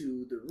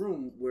into the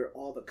room where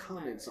all the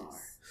comments are.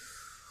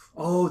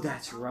 Oh,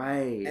 that's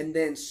right. And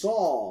then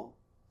saw,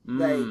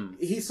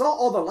 he saw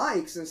all the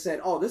likes and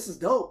said, "Oh, this is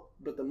dope."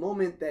 But the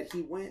moment that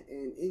he went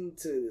in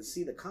to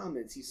see the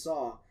comments, he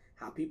saw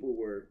how people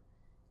were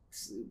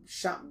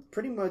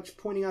pretty much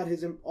pointing out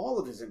all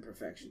of his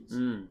imperfections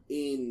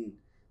in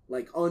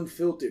like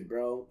unfiltered,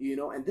 bro.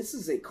 And this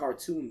is a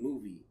cartoon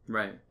movie,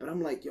 right? But I'm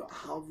like, yo,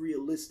 how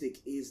realistic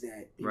is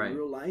that in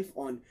real life?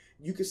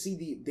 You can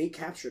see they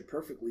captured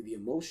perfectly the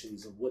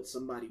emotions of what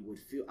somebody would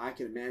feel. I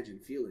can imagine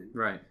feeling,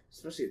 right?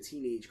 Especially a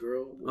teenage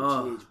girl or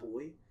a teenage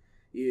boy.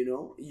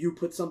 You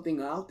put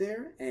something out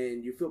there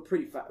and you feel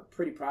pretty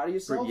proud of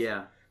yourself.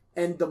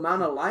 And the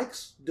amount of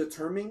likes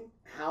determine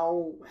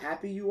how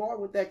happy you are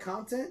with that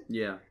content.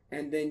 Yeah.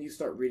 And then you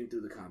start reading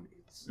through the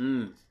comments.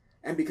 Mm.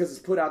 And because it's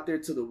put out there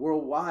to the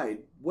worldwide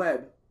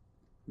web,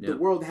 the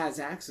world has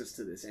access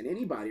to this. And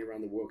anybody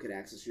around the world could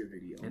access your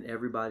video. And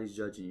everybody's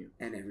judging you.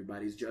 And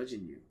everybody's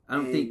judging you. I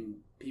don't think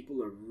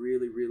people are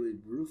really, really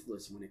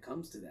ruthless when it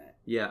comes to that.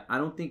 Yeah, I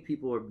don't think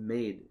people are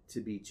made to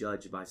be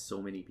judged by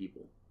so many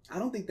people. I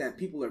don't think that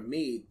people are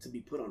made to be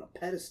put on a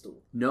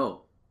pedestal.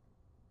 No.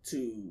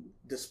 To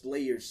display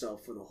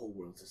yourself for the whole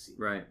world to see.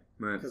 Right.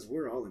 Because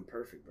we're all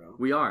imperfect, bro.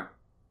 We are.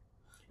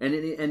 And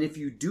if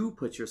you do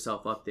put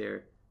yourself up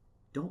there,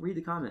 don't read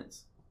the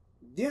comments.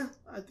 Yeah,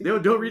 I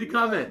think. Don't read the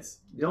comments.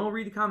 Yeah. Don't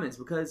read the comments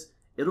because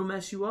it'll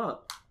mess you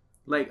up.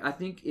 Like, I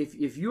think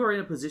if you are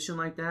in a position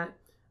like that,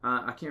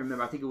 I can't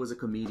remember. I think it was a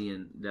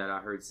comedian that I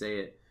heard say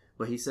it,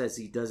 but he says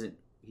he doesn't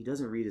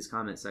read his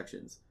comment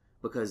sections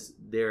because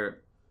they're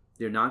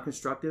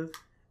non-constructive,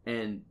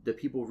 and the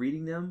people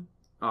reading them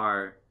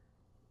are.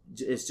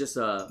 It's just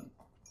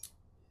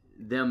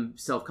them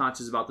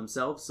self-conscious about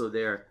themselves, so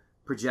they're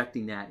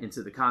projecting that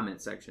into the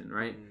comment section,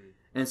 right?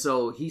 And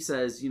so he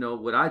says,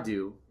 what I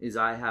do is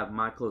I have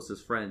my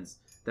closest friends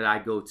that I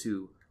go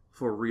to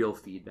for real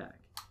feedback,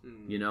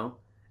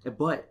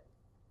 But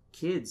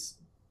kids,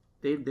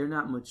 they're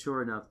not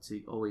mature enough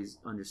to always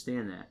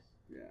understand that.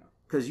 Yeah.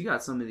 Because you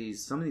got some of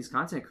these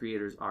content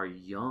creators are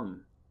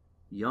young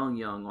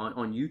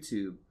on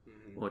YouTube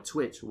or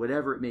Twitch,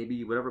 whatever it may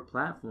be, whatever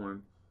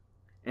platform.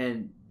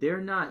 And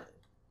they're not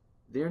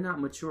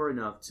mature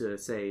enough to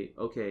say,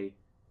 okay,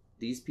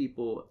 these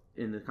people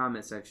in the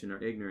comment section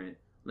are ignorant.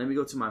 Let me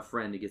go to my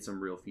friend to get some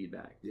real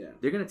feedback. Yeah.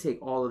 They're going to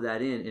take all of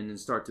that in and then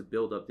start to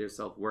build up their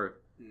self-worth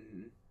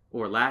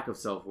or lack of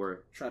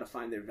self-worth. Try to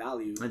find their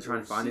value. And try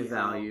to find their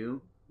value.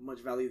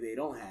 Much value they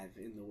don't have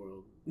in the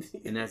world.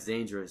 And that's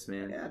dangerous,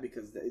 man. Yeah,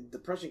 because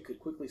depression could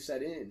quickly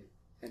set in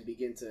and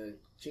begin to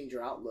change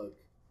your outlook.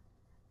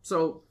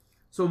 So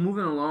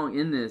moving along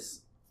in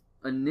this,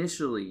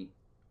 initially,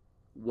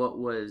 what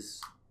was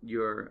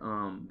your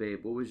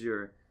babe? What was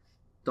your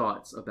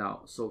thoughts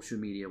about social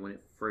media when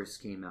it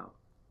first came out?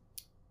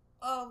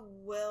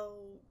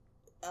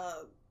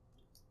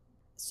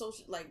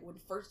 Social, like when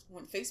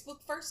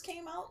Facebook first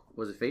came out.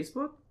 Was it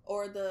Facebook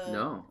or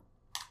no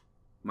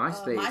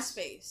MySpace?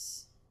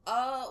 MySpace.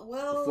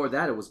 Before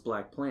that it was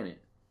Black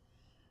Planet.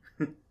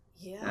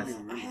 Yeah, I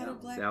had a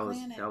Black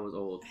Planet. That was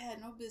old. I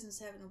had no business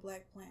having a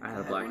Black Planet. I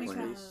had a Black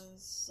Planet.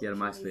 You had a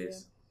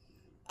MySpace.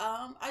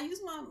 I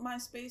used my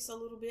MySpace a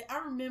little bit. I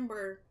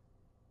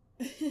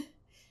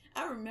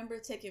remember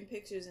taking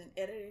pictures and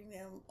editing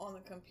them on the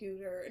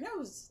computer, and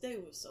they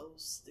were so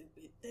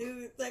stupid. They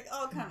were like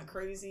all kind of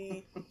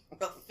crazy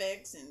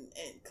effects and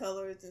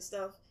colors and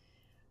stuff.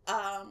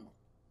 I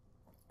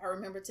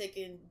remember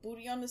taking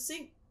booty on the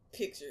sink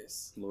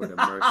pictures. Lord have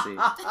mercy.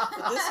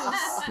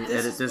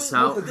 Edit this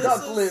out. With the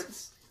duck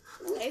lips.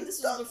 Hey,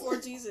 this was before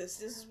Jesus.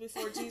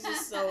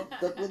 So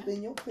duck lip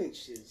in your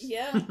pictures.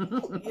 Yeah, a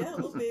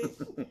little bit.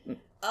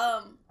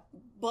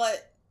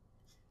 But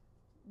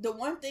the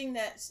one thing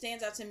that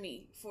stands out to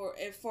me for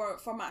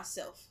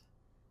myself,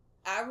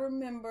 I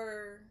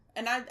remember,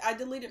 and I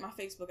deleted my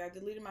Facebook. I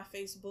deleted my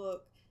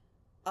Facebook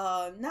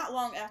not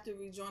long after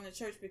we joined the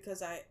church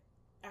because I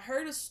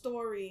heard a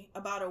story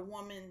about a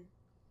woman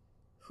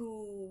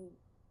who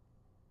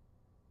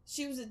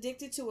she was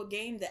addicted to a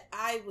game that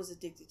I was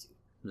addicted to.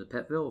 Was it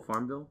Petville or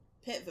Farmville?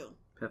 Petville.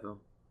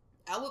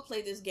 I would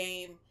play this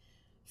game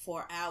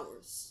for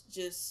hours.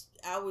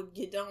 I would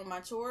get done with my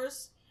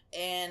chores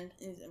and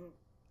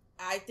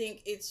I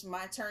think it's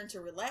my turn to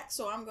relax,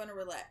 so I'm going to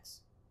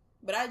relax.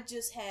 But I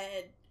just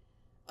had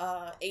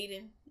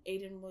Aiden.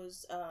 Aiden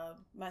was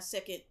my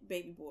second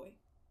baby boy.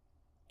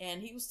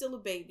 And he was still a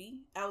baby.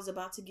 I was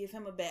about to give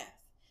him a bath.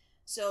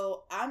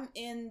 So I'm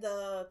in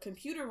the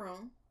computer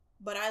room,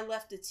 but I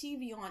left the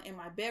TV on in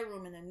my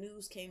bedroom and the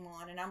news came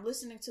on. And I'm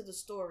listening to the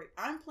story.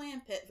 I'm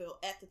playing Petville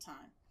at the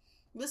time.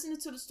 Listening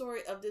to the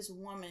story of this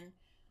woman.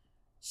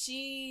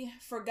 She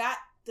forgot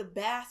the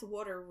bath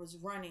water was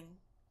running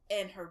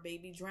and her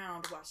baby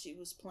drowned while she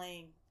was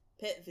playing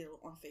Petville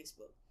on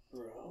Facebook.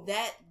 Bro.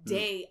 That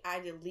day,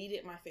 I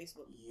deleted my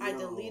Facebook. I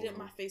deleted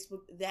my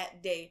Facebook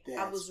that day.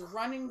 I was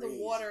running the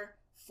water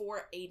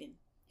for Aiden.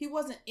 He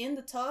wasn't in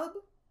the tub.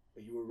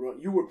 But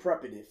you were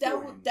prepping it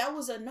for him. That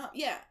was enough.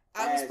 Yeah,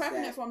 I was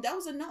prepping it for him. That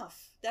was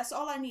enough. That's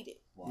all I needed.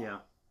 Wow. Yeah.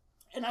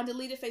 And I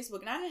deleted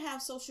Facebook. And I didn't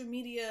have social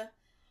media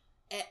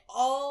at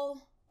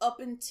all up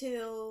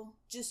until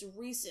just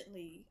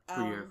recently.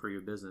 For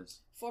your business.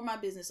 For my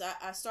business.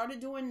 I started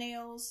doing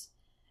nails.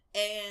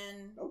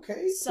 And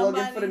plug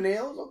in for the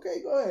nails.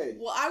 Okay, go ahead.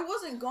 Well, I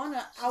wasn't going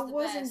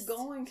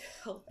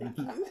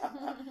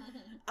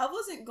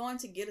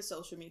to get a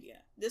social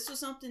media. This was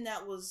something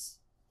that was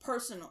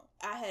personal.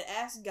 I had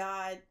asked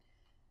God,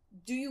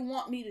 do you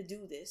want me to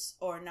do this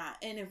or not?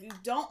 And if you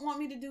don't want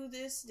me to do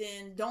this,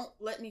 then don't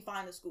let me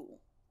find a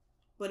school.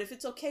 But if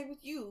it's okay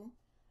with you,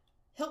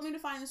 help me to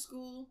find a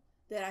school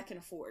that I can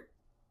afford.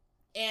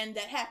 And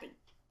that happened.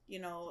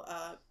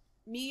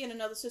 me and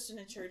another sister in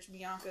the church,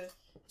 Bianca,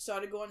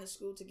 started going to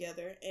school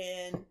together,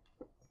 and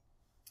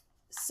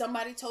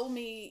somebody told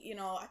me, you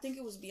know, I think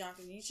it was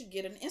Bianca, you should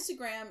get an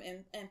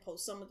Instagram and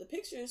post some of the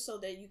pictures so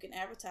that you can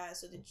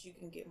advertise, so that you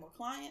can get more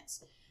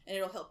clients, and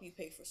it'll help you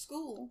pay for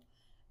school.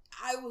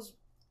 I was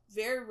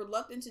very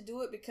reluctant to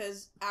do it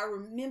because I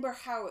remember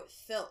how it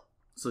felt.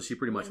 So she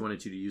pretty much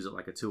wanted you to use it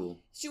like a tool.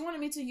 She wanted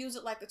me to use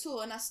it like a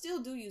tool, and I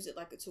still do use it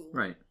like a tool.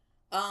 Right.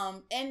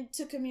 And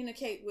to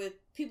communicate with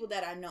people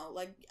that I know.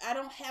 Like, I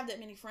don't have that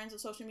many friends on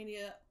social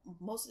media.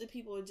 Most of the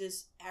people are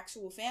just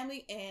actual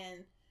family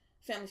and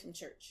family from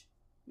church.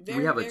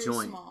 We have a very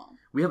joint. Small.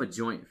 We have a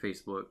joint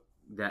Facebook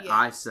that Yeah.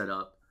 I set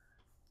up.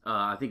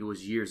 I think it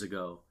was years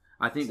ago.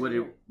 I think what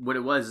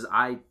it was is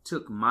I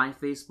took my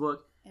Facebook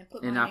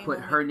and I put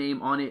her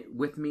name on it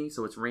with me,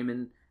 so it's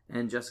Raymond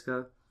and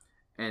Jessica,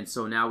 and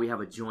so now we have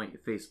a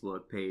joint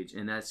Facebook page,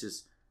 and that's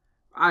just,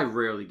 I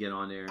rarely get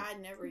on there. I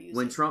never use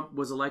When it. Trump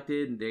was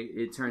elected,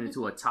 it turned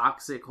into a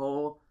toxic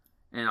hole,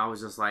 and I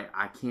was just like,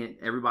 I can't.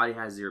 Everybody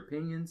has their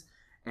opinions,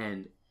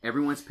 and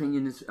everyone's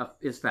opinion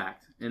is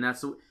fact, and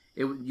that's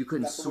you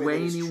couldn't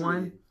sway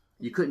anyone.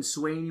 You couldn't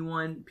sway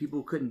anyone.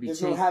 People couldn't be There's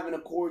changed. no having a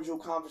cordial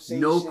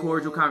conversation. No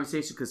cordial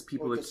conversation because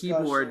people or are discussion.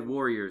 keyboard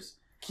warriors.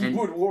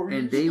 Keyboard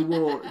warriors. And they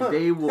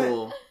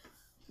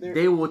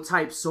will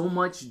type so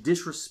much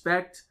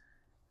disrespect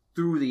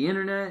through the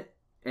internet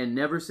and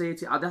never say it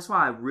to you. That's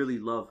why I really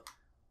love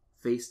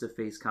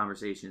face-to-face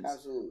conversations.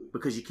 Absolutely.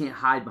 Because you can't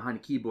hide behind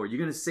a keyboard. You're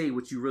going to say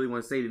what you really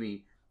want to say to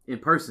me in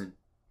person.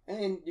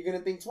 And you're going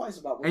to think twice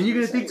about what and you're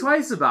going to think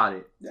twice about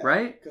it, yeah,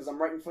 right? Because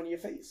I'm right in front of your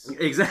face.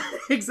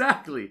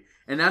 Exactly.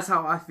 And that's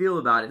how I feel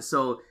about it.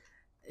 So,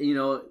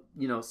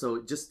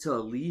 so just to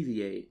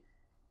alleviate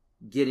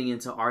getting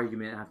into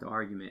argument after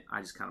argument,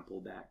 I just kind of pull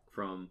back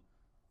from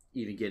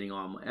even getting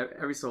on.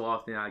 Every so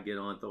often I get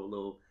on,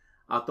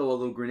 I'll throw a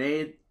little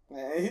grenade.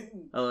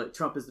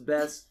 Trump is the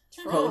best.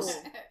 Post.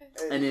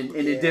 And then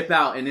dip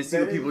out and then see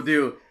what people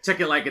do. Check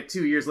it like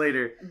 2 years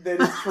later. That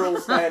is troll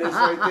status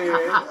right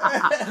there.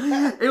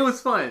 It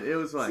was fun.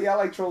 See, I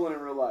like trolling in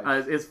real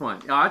life. It's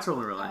fun. I troll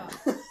in real life.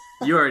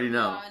 You already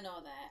know. Oh, I know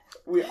that.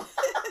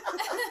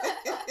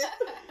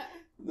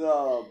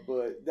 No,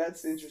 but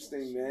that's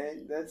interesting,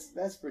 man.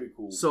 That's pretty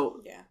cool.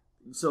 So yeah.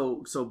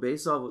 So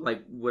based off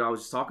like what I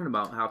was just talking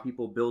about, how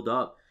people build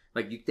up,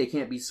 like they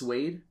can't be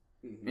swayed,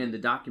 and the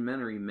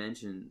documentary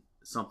mentioned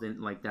something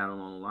like that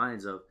along the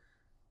lines of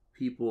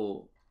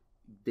people,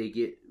 they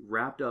get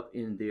wrapped up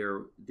in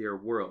their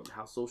world,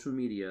 how social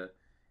media,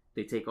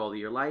 they take all of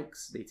your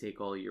likes, they take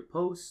all of your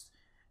posts,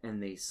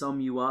 and they sum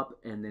you up,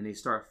 and then they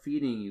start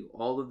feeding you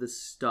all of the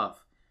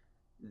stuff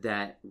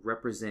that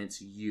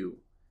represents you.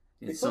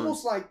 And it's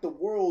almost like the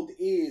world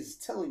is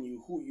telling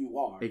you who you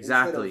are.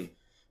 Exactly.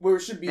 Where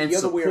it should be and the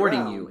other way around.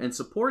 supporting you and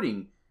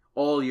supporting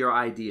all your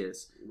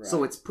ideas. Right.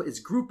 So it's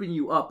grouping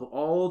you up,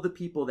 all the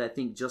people that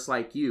think just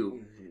like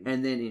you,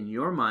 and then in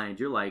your mind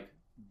you're like,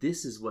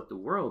 this is what the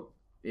world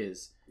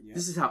is. Yeah.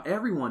 This is how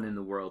everyone in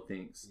the world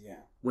thinks. Yeah.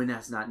 When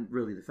that's not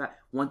really the fact.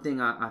 One thing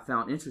I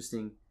found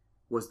interesting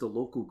was the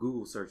local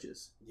Google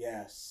searches.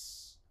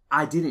 Yes.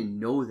 I didn't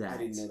know that. I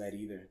didn't know that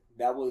either.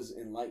 That was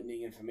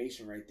enlightening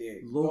information right there.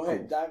 Local. Go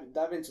ahead,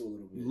 dive into a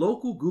little bit.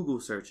 Local Google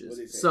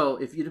searches. So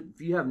if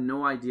you have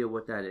no idea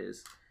what that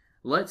is,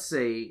 let's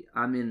say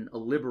I'm in a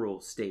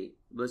liberal state.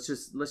 Let's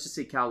just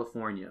say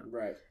California.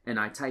 Right. And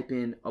I type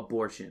in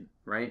abortion,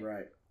 right?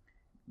 Right.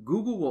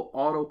 Google will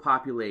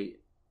auto-populate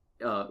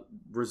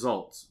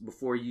results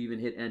before you even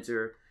hit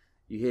enter.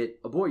 You hit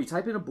abort. You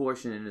type in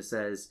abortion, and it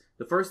says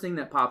the first thing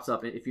that pops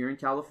up. If you're in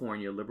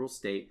California, liberal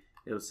state,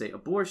 it'll say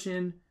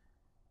abortion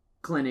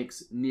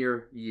clinics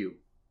near you,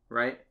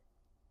 right?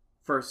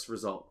 First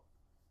result.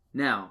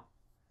 Now,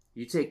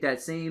 you take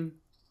that same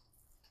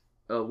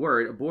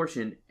word,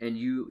 abortion, and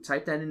you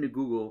type that into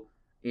Google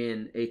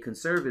in a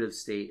conservative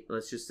state.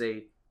 Let's just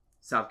say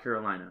South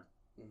Carolina.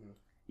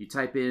 You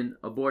type in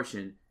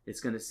abortion, it's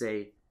going to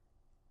say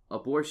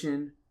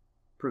abortion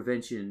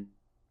prevention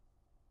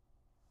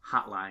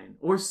hotline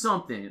or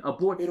something.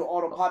 It'll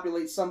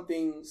auto-populate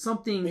something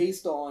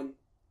based on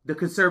the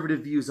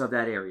conservative views of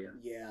that area.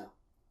 Yeah.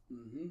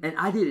 And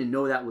I didn't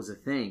know that was a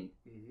thing.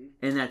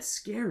 And that's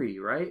scary,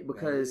 right?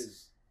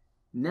 Because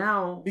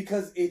now...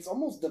 Because it's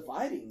almost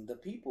dividing the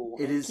people.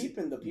 It is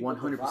keeping the people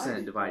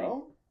 100% dividing.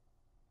 Bro.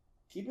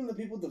 Keeping the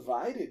people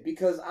divided.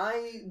 Because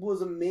I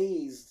was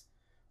amazed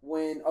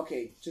when...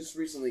 Okay, just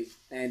recently,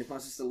 and if my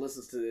sister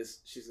listens to this,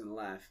 she's going to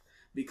laugh.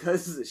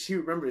 Because she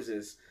remembers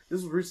this.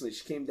 This was recently.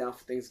 She came down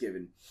for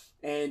Thanksgiving.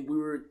 And we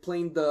were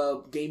playing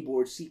the game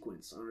board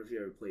Sequence. I don't know if you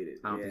ever played it.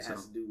 I don't think so. It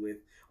has to do with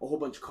a whole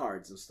bunch of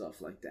cards and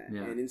stuff like that.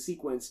 Yeah. And in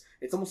Sequence,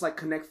 it's almost like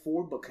Connect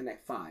 4, but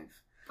Connect 5.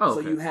 Oh, so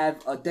okay. you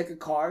have a deck of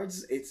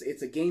cards.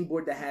 It's a game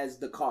board that has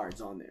the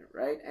cards on there,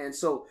 right? And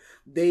so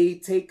they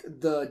take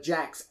the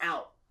jacks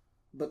out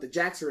but the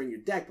jacks are in your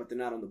deck, but they're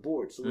not on the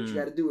board. So what you Mm.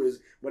 got to do is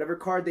whatever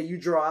card that you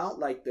draw out,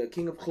 like the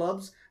king of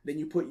clubs, then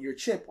you put your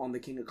chip on the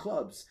king of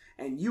clubs,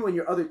 and you and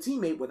your other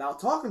teammate, without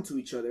talking to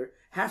each other,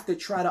 have to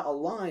try to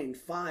align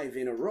 5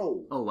 in a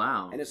row. Oh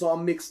wow, And it's all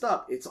mixed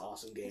up. It's an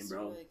awesome game, It's a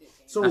bro. really good game.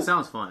 So that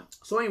sounds fun.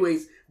 so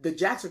anyways, the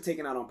jacks are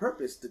taken out on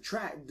purpose. The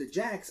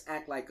jacks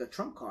act like a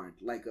trump card,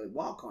 like a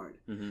wild card.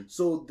 Mm-hmm.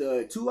 So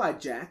the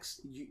 2-eyed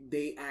jacks,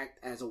 they act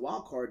as a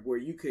wild card where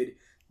you could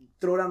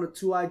throw down a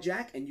 2-eyed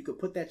jack and you could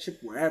put that chip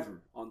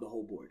wherever on the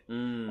whole board. A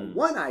Mm.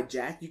 1-eyed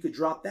jack, you could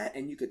drop that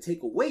and you could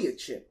take away a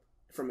chip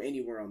from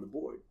anywhere on the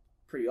board.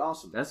 Pretty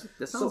awesome. That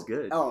sounds So-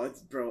 good. Oh,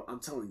 bro, I'm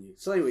telling you.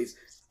 So anyways,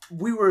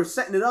 we were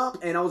setting it up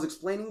and I was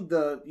explaining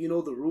the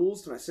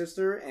rules to my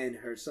sister and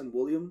her son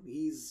William.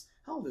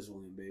 How old is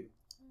William, babe?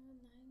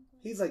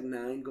 He's like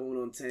 9 going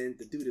on 10.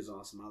 The dude is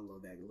awesome. I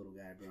love that little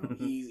guy, bro.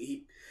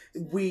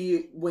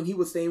 When he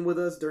was staying with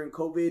us during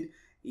COVID,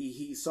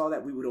 he saw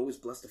that we would always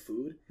bless the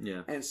food.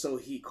 Yeah. And so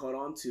he caught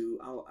on to,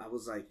 I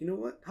was like, you know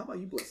what? How about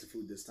you bless the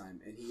food this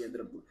time? And he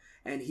ended up,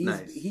 and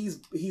Nice.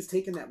 he's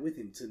taken that with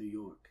him to New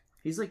York.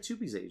 He's like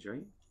Choopy's age,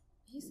 right?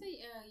 He's a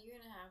year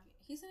and a half.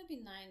 He's gonna be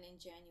 9 in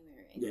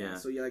January. Yeah. Yeah.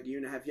 So you're like a year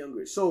and a half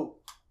younger. So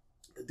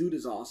the dude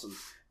is awesome.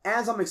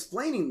 As I'm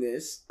explaining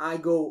this, I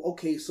go,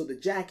 okay, so the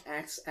jack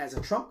acts as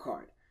a trump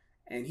card.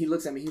 And he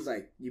looks at me, he's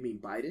like, you mean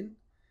Biden?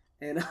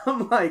 And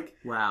I'm like,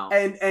 Wow.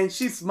 and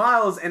she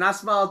smiles and I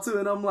smile too.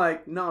 And I'm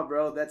like, no,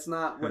 bro, that's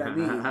not what I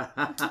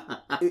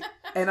mean.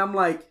 And I'm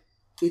like,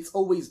 it's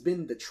always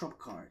been the trump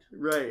card.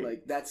 Right.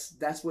 Like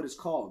that's what it's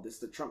called. It's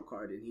the trump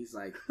card. And he's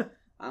like,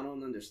 I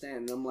don't understand.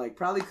 And I'm like,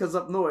 probably because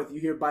up north you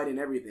hear Biden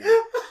everything.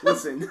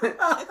 Listen,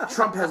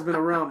 Trump has been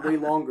around way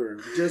longer.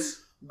 Just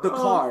the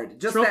card,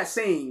 just Trump- that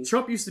saying.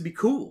 Trump used to be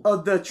cool.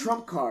 The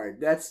Trump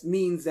card. That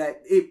means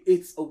that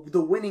it's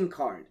the winning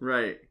card.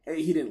 Right. And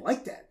he didn't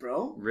like that,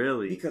 bro.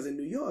 Really? Because in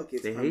New York,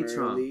 it's They hate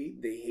primarily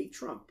they hate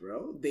Trump,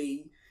 bro.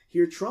 They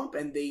hear Trump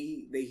and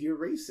they hear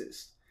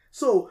racist.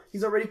 So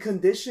he's already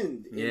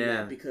conditioned in Yeah.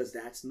 that because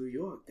that's New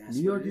York. That's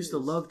New what York it used to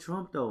is. love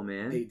Trump though,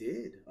 man. They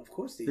did, of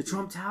course they the did.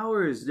 Trump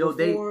Towers. Yo,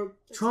 they Before-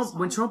 Trump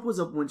when Trump was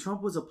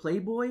a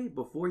playboy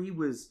before he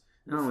was.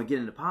 I don't want to get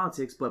into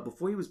politics, but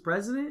before he was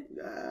president,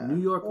 New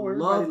York everybody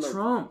loved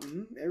Trump.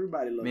 Mhm.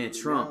 Everybody loved Man, him.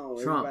 Trump.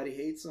 Everybody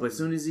hates him. But as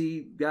soon as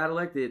he got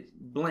elected,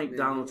 blank Then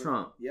Donald he-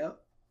 Trump.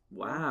 Yep.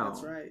 Wow.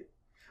 That's right.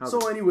 How-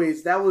 So,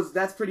 anyways,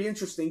 that's pretty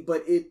interesting.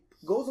 But it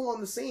goes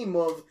along the same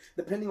of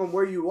depending on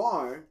where you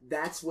are,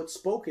 that's what's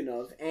spoken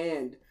of,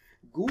 and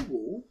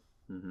Google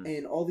Mhm.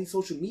 and all these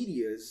social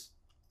medias,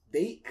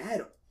 they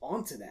add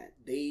onto that.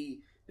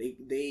 They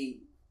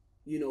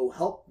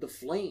help the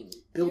flame,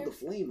 build the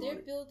flame on They're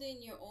it. building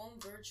your own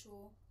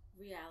virtual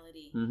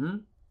reality.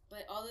 Mhm.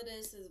 But all of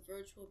this is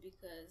virtual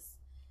because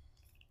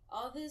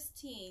all these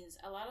teens,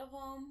 a lot of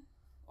them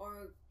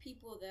are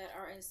people that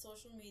are in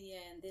social media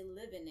and they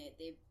live in it.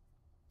 They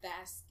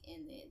bask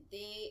in it.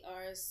 They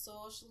are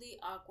socially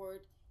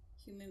awkward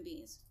human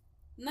beings.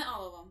 Not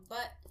all of them,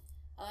 but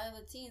a lot of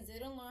the teens, they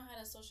don't learn how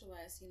to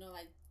socialize,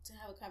 like to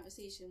have a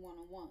conversation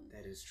one-on-one.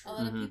 That is true. A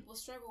lot Mhm. of people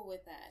struggle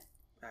with that.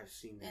 I've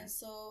seen that. And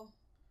so,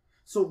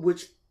 So,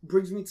 which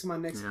brings me to my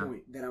next Yeah.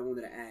 point that I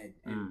wanted to add,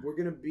 and Mm. we're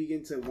gonna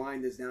begin to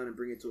wind this down and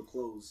bring it to a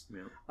close.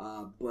 Yeah.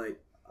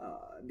 But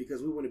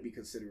because we want to be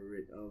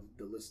considerate of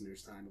the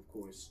listeners' time, of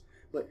course.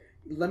 But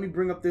let me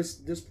bring up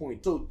this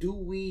point. So, do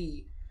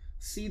we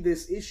see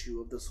this issue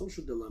of the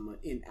social dilemma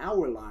in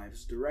our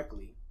lives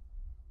directly,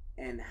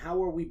 and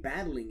how are we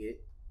battling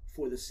it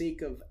for the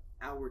sake of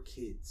our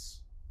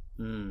kids?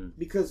 Mm.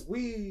 Because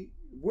we're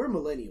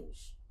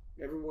millennials.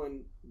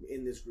 Everyone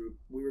in this group,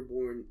 we were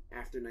born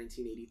after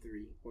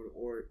 1983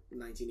 or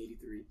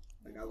 1983.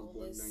 Like I was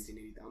born in Oldest.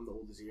 1980. I'm the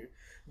oldest here,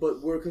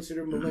 but we're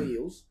considered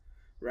millennials,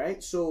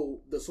 right?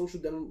 So the social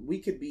dilemma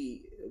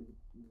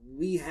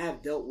we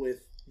have dealt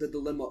with the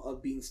dilemma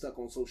of being stuck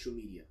on social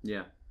media,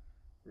 Yeah.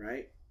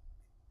 right?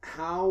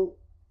 How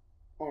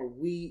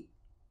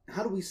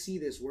do we see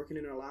this working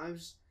in our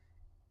lives,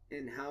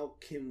 and how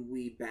can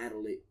we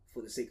battle it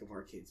for the sake of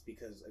our kids?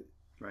 Because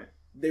Right.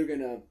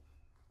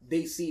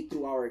 they see it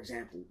through our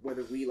example,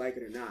 whether we like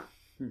it or not.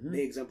 Mhm.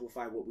 They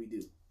exemplify what we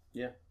do.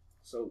 Yeah.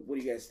 So what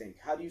do you guys think?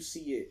 How do you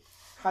see it?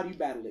 How do you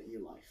battle it in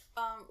your life?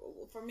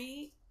 For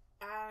me,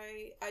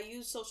 I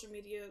use social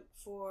media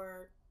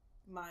for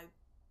my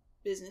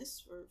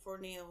business for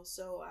nails.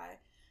 So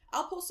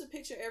I'll post a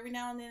picture every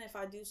now and then if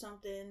I do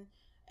something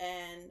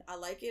and I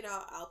like it.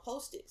 I'll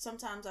post it.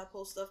 Sometimes I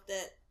post stuff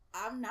that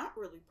I'm not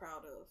really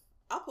proud of.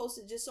 I'll post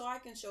it just so I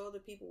can show other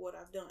people what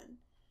I've done.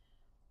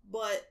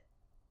 But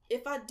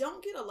if I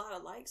don't get a lot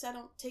of likes, I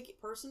don't take it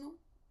personal.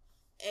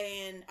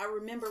 And I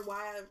remember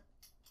why I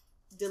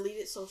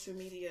deleted social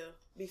media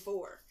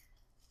before.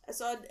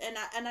 So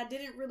I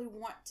didn't really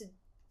want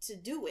to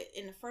do it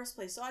in the first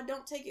place. So I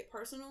don't take it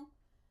personal.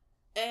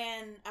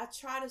 And I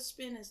try to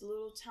spend as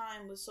little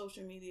time with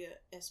social media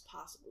as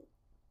possible.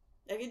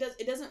 Like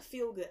it doesn't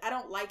feel good. I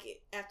don't like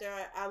it. After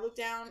I look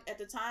down at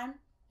the time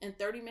and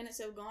 30 minutes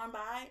have gone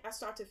by, I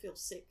start to feel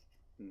sick.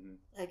 Mhm.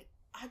 Like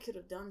I could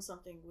have done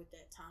something with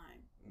that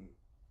time.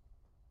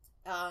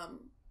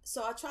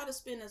 So I try to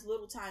spend as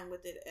little time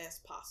with it as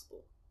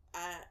possible.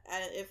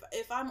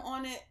 If I'm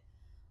on it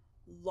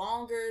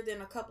longer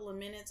than a couple of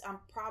minutes, I'm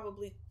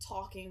probably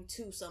talking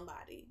to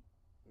somebody,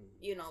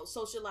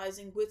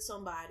 socializing with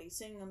somebody,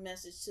 sending a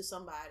message to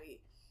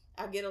somebody.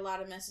 I get a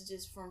lot of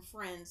messages from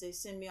friends. They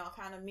send me all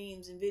kind of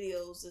memes and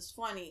videos that's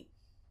funny,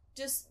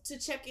 just to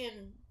check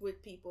in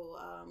with people.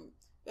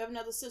 We have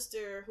another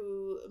sister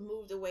who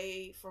moved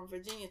away from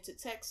Virginia to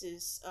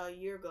Texas a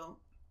year ago,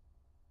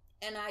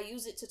 and I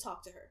use it to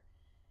talk to her.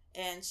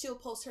 And she'll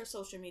post her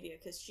social media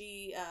because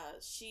she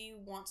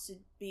wants to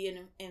be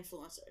an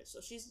influencer.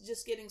 So she's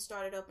just getting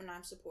started up, and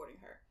I'm supporting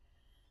her.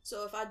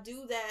 So if I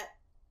do that,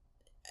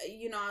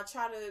 I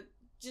try to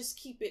just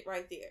keep it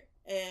right there.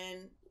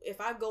 And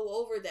if I go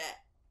over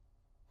that,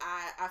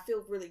 I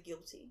feel really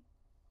guilty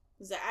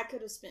because I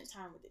could have spent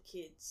time with the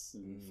kids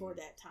for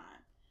that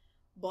time.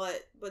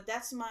 But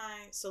that's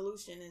my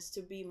solution, is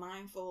to be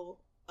mindful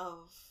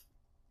of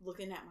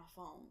looking at my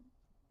phone.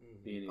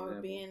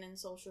 Being in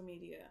social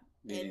media.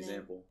 Being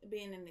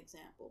an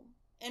example.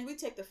 And we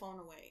take the phone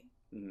away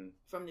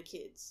from the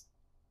kids.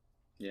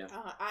 Yeah.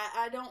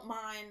 I don't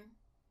mind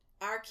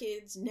our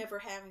kids never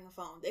having a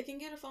phone. They can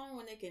get a phone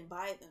when they can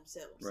buy it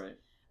themselves. Right.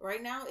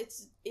 Right now,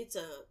 it's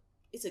a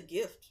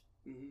gift.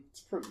 Mm-hmm.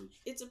 It's a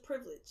privilege. It's a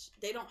privilege.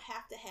 They don't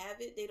have to have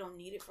it. They don't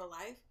need it for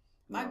life.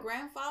 No.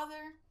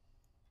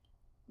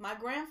 My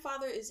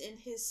grandfather is in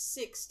his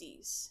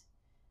 60s.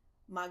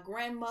 My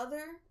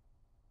grandmother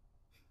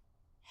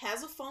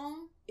has a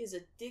phone, is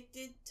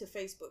addicted to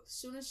Facebook. As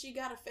soon as she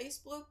got a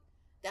Facebook,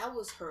 that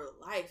was her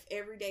life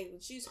every day. When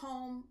she's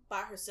home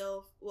by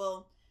herself,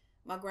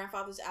 my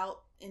grandfather's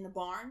out in the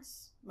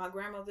barns. My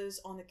grandmother's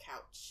on the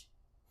couch,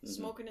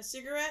 smoking a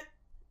cigarette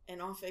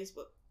and on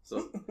Facebook.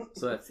 So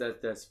that's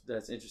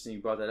interesting.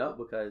 You brought that up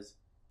because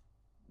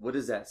what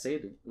does that say?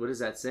 What does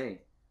that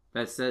say?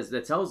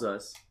 That tells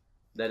us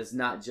that it's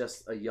not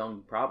just a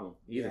young problem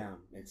either.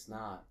 Yeah, it's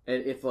not.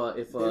 And if a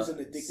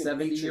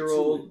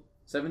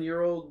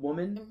 70-year-old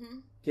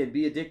woman can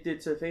be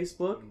addicted to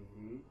Facebook,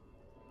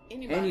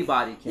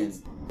 anybody can.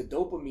 It's the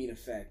dopamine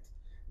effect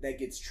that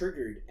gets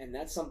triggered, and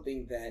that's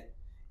something that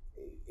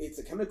it's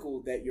a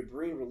chemical that your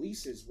brain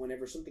releases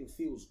whenever something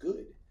feels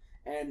good.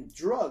 And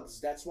drugs,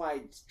 that's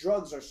why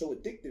drugs are so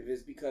addictive,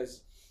 is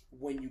because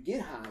when you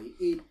get high,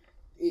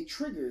 it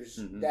triggers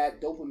that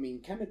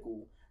dopamine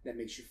chemical that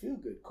makes you feel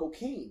good.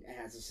 Cocaine, it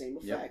has the same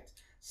effect.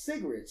 Yep.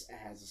 Cigarettes, it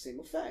has the same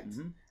effect.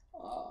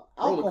 Alcohol,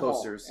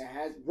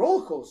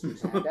 roller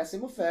coasters have that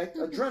same effect.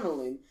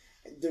 Adrenaline,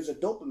 there's a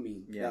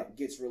dopamine that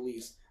gets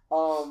released.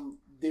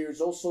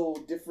 There's also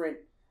different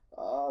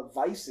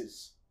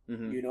vices,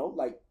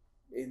 like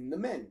in the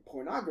men,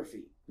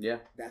 pornography. Yeah,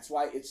 that's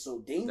why it's so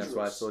dangerous. That's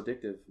why it's so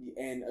addictive.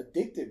 And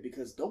addictive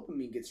because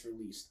dopamine gets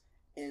released,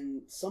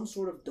 and some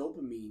sort of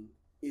dopamine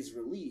is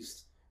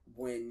released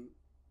when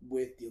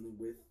with dealing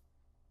with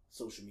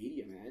social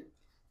media, man.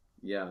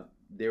 Yeah,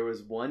 there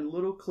was one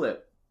little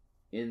clip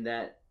in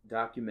that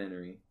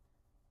documentary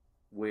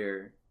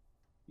where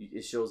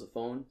it shows a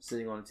phone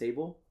sitting on a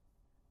table,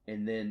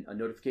 and then a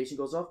notification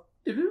goes off,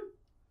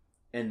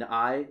 and the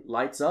eye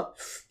lights up,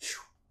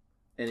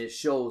 and it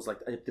shows like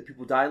the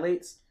pupil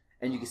dilates,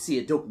 and you can see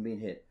a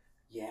dopamine hit.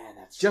 Yeah,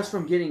 that's just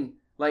from getting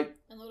like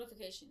a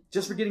notification.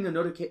 Just for getting a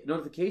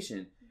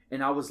notification,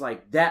 and I was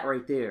like, that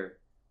right there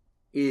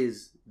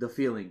is the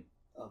feeling.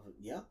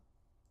 Yeah.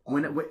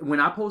 When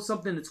I post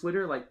something to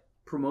Twitter, like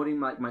promoting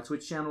my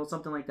Twitch channel or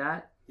something like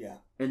that,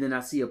 and then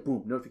I see a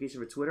boom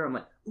notification for Twitter, I'm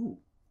like, ooh,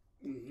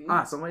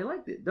 somebody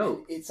liked it.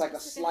 Dope. And it's like a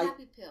slight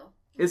happy pill.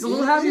 It's a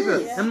little happy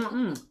pill. Yeah.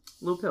 I'm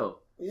little pill.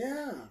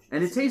 Yeah.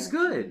 And it tastes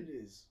good.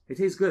 It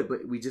tastes good,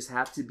 but we just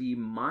have to be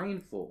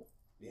mindful.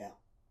 Yeah.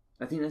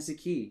 I think that's the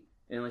key.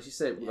 And like you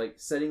said, like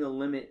setting a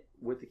limit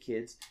with the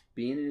kids,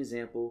 being an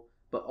example,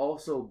 but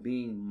also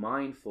being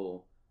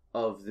mindful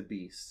of the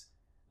beast.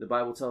 The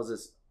Bible tells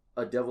us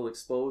a devil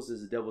exposed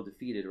is a devil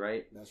defeated,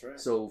 right? That's right.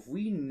 So if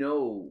we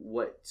know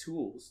what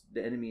tools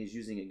the enemy is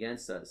using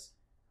against us,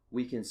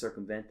 we can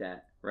circumvent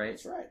that, right?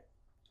 That's right.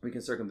 We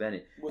can circumvent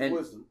it.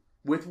 Wisdom.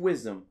 With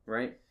wisdom,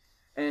 right?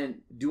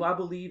 And do I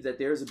believe that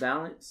there's a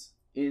balance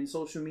in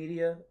social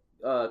media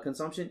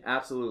consumption?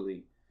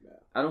 Absolutely. Yeah.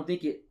 I don't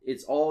think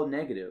it's all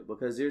negative,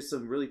 because there's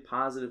some really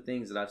positive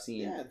things that I've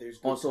seen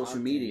on social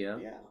media.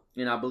 Yeah.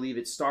 And I believe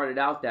it started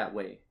out that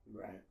way.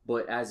 Right.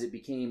 But as it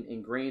became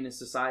ingrained in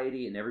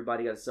society and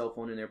everybody got a cell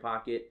phone in their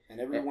pocket. And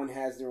everyone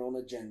has their own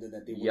agenda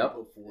that they want to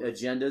put forward.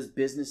 Agendas,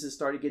 businesses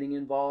started getting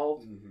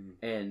involved.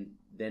 And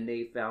then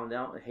they found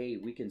out, hey,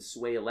 we can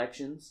sway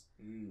elections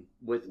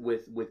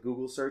with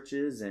Google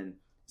searches and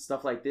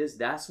stuff like this.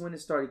 That's when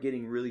it started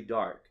getting really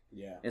dark.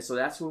 Yeah. And so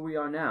that's where we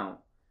are now.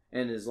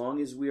 And as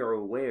long as we are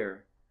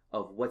aware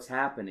of what's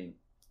happening,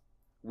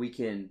 we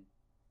can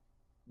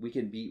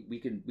defeat it. We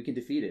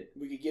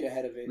can get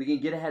ahead of it. We can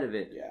get ahead of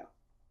it. Yeah.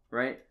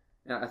 Right?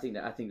 And I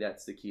think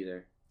that's the key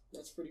there.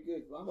 That's pretty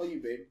good. Well, how about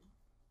you, babe?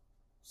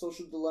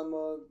 Social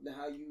dilemma,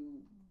 how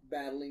you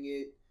battling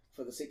it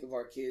for the sake of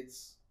our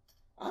kids?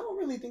 I don't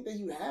really think that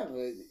you have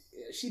a.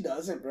 She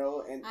doesn't,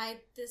 bro. And I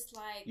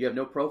dislike. You have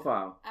no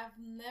profile. I've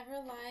never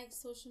liked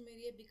social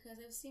media because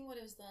I've seen what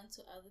it's done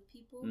to other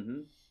people,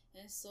 Mm-hmm.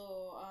 and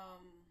so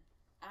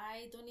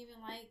I don't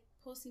even like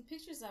posting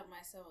pictures of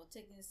myself,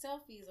 taking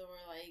selfies, or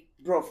like.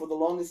 bro, for the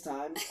longest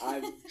time,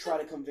 I've tried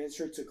to convince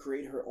her to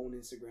create her own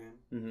Instagram,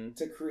 Mm-hmm.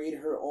 to create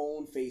her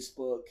own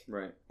Facebook,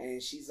 Right.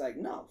 and she's like,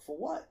 "No, for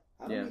what?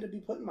 I don't Yeah. need to be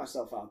putting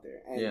myself out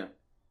there." And Yeah.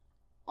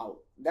 oh,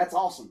 that's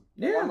awesome.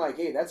 And Yeah. I'm like,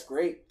 "Hey, that's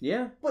great."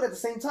 Yeah. But at the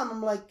same time,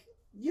 I'm like,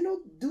 you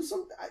know, do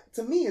some.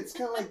 To me, it's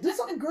kind of like do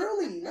something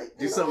girly. Like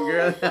Do you know, something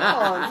girly. Come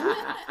on,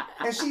 dude.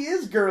 And she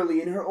is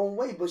girly in her own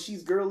way, but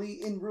she's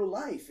girly in real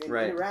life, in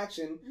Right.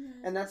 interaction,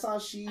 Mhm. and that's how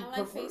she I like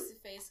prefers.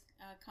 face-to-face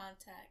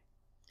contact,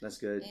 That's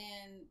good.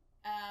 and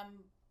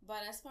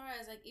but as far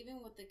as like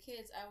even with the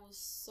kids, I was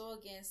so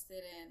against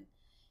it, and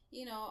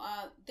you know,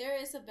 there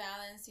is a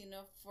balance, you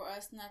know, for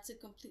us not to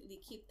completely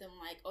keep them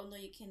like, oh no,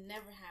 you can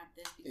never have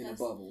this because In a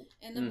bubble,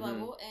 in the Mhm.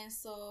 bubble, and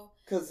so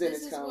because then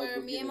this it's is kind of where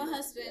like me and my we're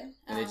husband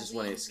And they just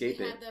wanna escape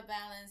we it. had the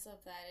balance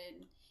of that,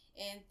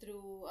 and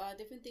through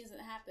different things that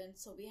happened,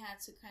 so we had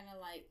to kind of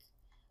like,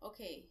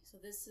 okay, so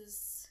this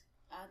is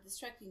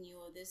distracting you,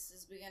 or this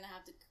is, we're gonna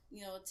have to,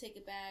 you know, take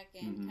it back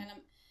and Mhm. kind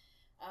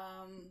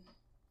of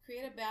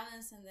create a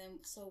balance. And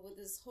then so with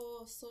this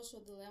whole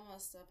social dilemma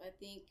stuff, I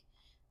think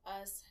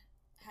us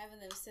having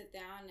them sit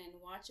down and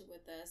watch it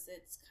with us,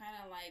 it's kind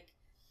of like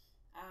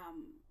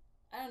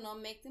I don't know,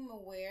 make them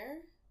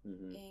aware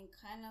Mm-hmm. and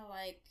kind of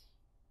like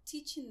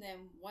teaching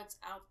them what's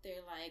out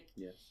there, like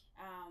Yes.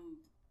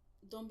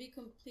 don't be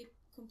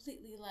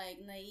completely like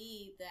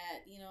naive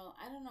that, you know,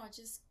 I don't know,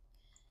 just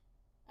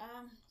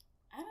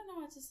I don't know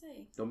what to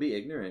say. Don't be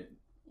ignorant.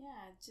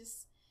 Yeah,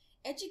 just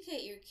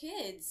educate your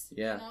kids.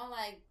 Yeah. You know,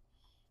 like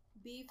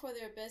be for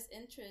their best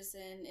interest,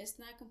 and it's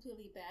not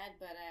completely bad,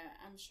 but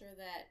I'm sure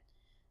that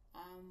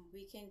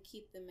we can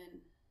keep them and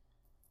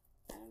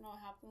I don't know,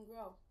 help them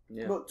grow.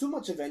 Yeah. But too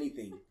much of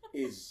anything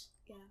is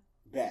Yeah.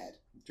 bad.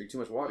 Drink too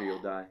much water,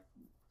 you'll die.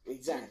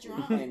 Exactly.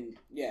 Drunk. And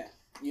yeah,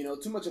 you know,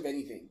 too much of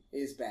anything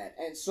is bad.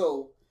 And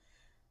so,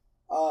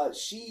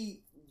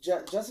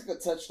 Jessica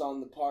touched on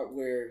the part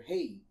where,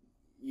 hey,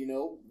 you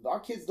know, our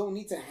kids don't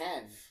need to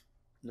have.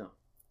 No.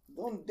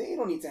 They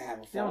don't need to have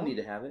a phone. They don't need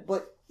to have it.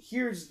 But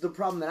here's the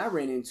problem that I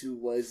ran into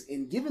was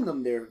in giving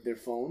them their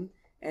phone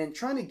and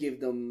trying to give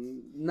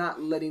them,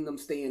 not letting them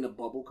stay in a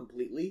bubble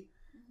completely.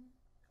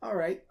 Mm-hmm. All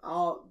right,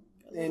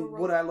 and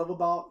what I love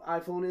about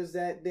iPhone is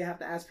that they have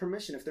to ask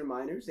permission. If they're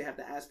minors, they have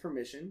to ask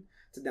permission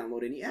to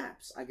download any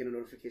apps. I get a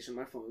notification on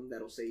my phone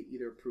that'll say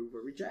either approve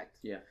or reject.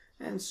 Yeah.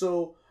 And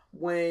so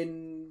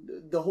when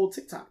the whole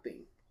TikTok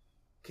thing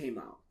came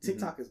out,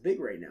 TikTok is big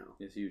right now.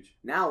 It's huge.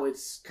 Now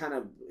it's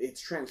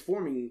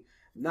transforming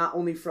not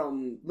only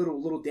from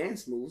little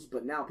dance moves,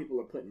 but now people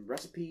are putting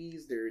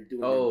recipes, they're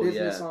doing their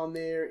business on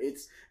there.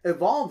 It's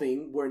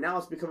evolving where now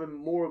it's becoming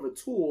more of a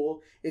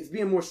tool. It's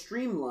being more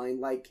streamlined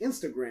like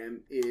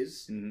Instagram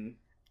is, Mm-hmm.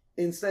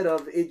 instead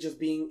of it just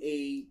being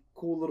a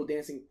cool little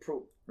dancing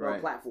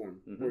platform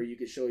Mm-hmm. where you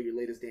can show your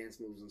latest dance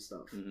moves and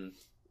stuff.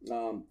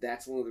 Mm-hmm.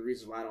 That's one of the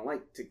reasons why I don't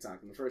like TikTok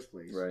in the first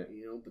place. Right.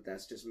 You know, but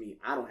that's just me.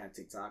 I don't have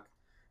TikTok.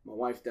 My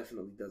wife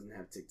definitely doesn't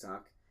have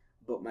TikTok.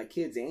 But my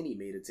kids, Annie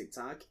made a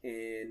TikTok,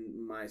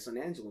 and my son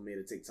Angelo made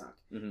a TikTok.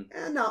 Mm-hmm.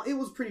 And now it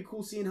was pretty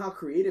cool seeing how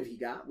creative he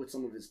got with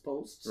some of his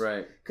posts.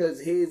 Right. Because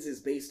his is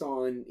based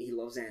on, he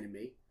loves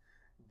anime,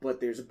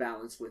 but there's a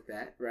balance with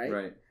that, right?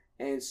 Right.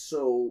 And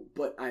so,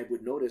 but I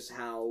would notice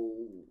how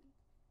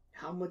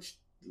much,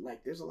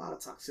 like, there's a lot of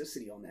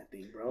toxicity on that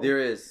thing, bro. There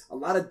is. A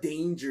lot of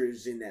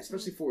dangers in that,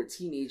 especially for a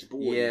teenage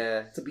boy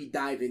Yeah. to be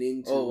diving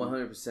into. Oh,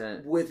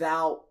 100%.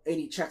 Without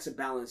any checks and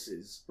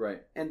balances.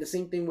 Right. And the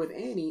same thing with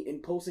Annie in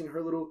posting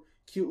her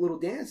cute little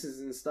dances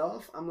and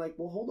stuff. I'm like,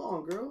 well, hold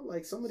on, girl.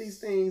 Like, some of these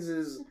things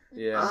is,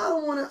 Yeah. I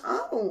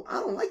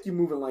don't like you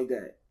moving like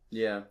that.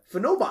 Yeah. For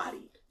nobody.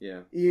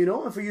 Yeah. You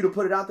know, and for you to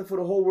put it out there for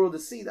the whole world to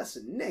see, that's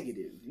a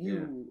negative.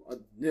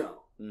 No.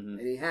 Mm-hmm.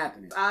 It ain't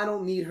happening. I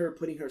don't need her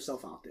putting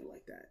herself out there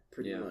like that,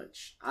 pretty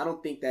much. I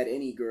don't think that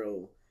any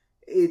girl,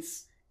 it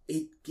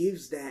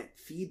gives that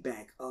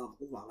feedback of,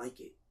 oh, I like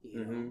it.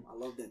 You know, I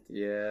love that.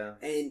 Yeah.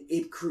 And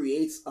it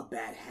creates a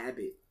bad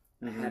habit,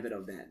 a habit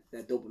of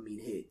that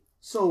dopamine hit.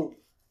 So,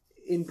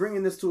 in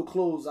bringing this to a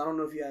close, I don't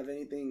know if you have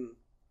anything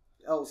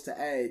else to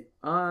add.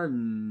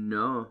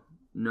 No.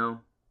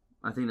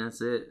 I think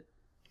that's it.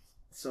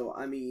 So,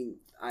 I mean,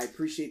 I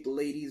appreciate the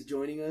ladies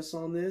joining us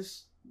on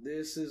this.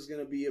 This is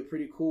going to be a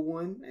pretty cool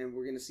one, and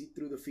we're going to see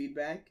through the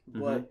feedback.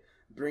 But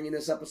bringing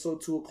this episode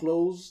to a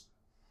close,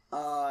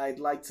 I'd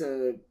like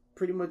to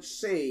pretty much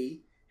say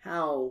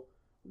how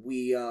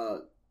we,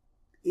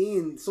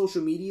 in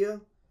social media,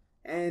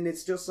 and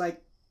it's just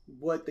like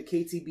what the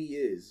KTB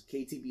is.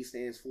 KTB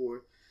stands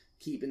for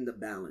keeping the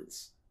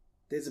balance.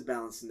 There's a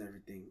balance in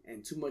everything,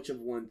 and too much of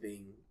one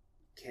thing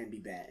can be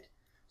bad.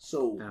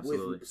 So,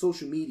 with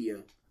social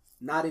media,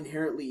 not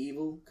inherently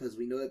evil, because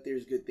we know that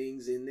there's good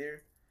things in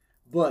there,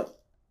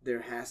 but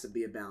there has to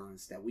be a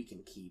balance that we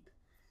can keep.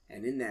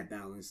 And in that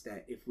balance,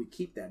 that if we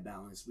keep that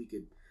balance, we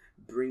could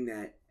bring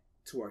that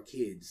to our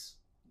kids,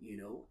 you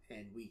know,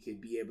 and we could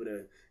be able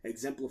to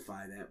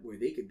exemplify that where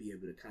they could be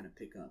able to kind of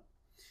pick up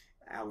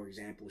our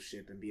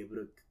exampleship and be able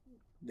to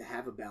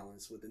have a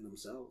balance within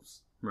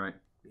themselves. Right.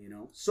 You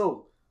know,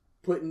 so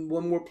putting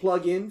one more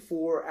plug in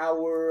for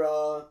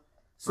our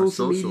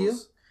social media.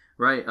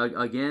 Right.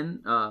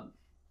 Again,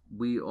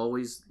 we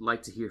always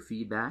like to hear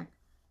feedback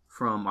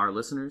from our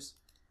listeners.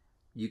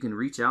 You can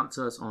reach out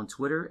to us on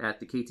Twitter at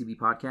the KTB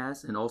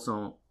Podcast and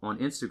also on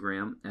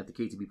Instagram at the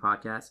KTB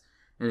Podcast.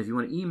 And if you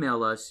want to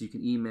email us, you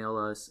can email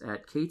us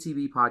at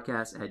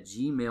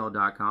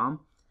ktbpodcast@gmail.com.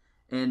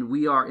 And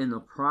we are in the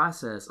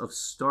process of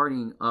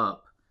starting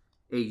up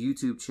a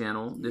YouTube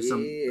channel. There's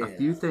a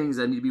few things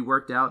that need to be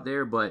worked out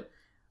there, but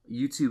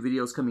YouTube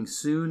videos coming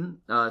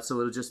soon. So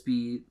it'll just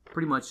be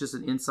pretty much just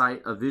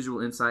a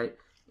visual insight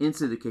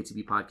into the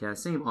KTB Podcast,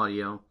 same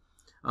audio,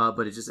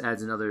 but it just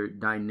adds another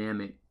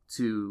dynamic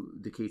to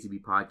the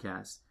KTB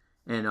Podcast.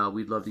 And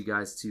we'd love you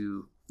guys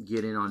to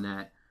get in on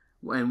that.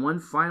 And one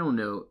final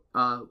note,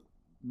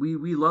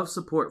 we love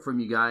support from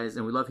you guys,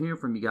 and we love hearing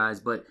from you guys,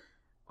 but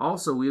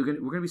also we're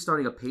gonna be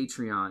starting a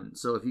Patreon.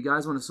 So if you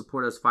guys want to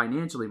support us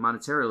financially,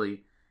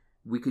 monetarily,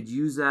 we could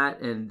use that,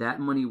 and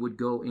that money would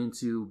go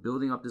into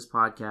building up this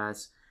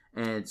podcast,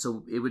 and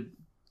so it would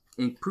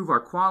improve our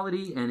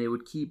quality, and it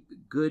would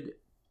keep good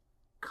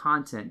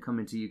content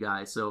coming to you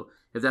guys. So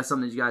if that's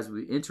something that you guys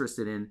would be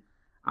interested in,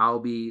 I'll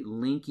be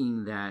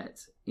linking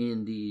that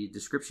in the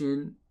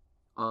description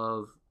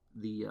of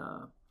the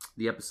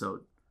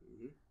episode.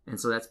 And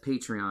so that's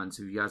Patreon.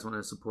 So if you guys want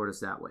to support us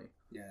that way,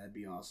 yeah, that'd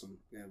be awesome.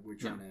 Yeah, we're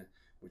trying to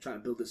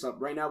build this up.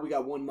 Right now, we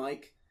got one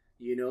mic,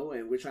 you know,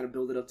 and we're trying to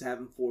build it up to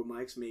having 4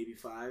 mics, maybe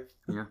 5.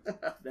 Yeah,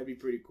 that'd be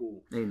pretty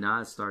cool. Hey,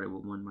 Nas started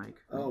with 1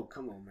 mic. Right? Oh,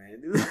 come on,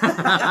 man.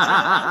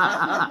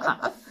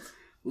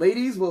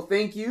 Ladies, well,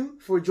 thank you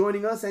for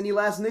joining us. Any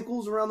last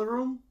nickels around the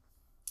room?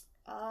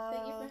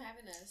 Thank you for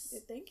having us.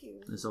 Yeah, thank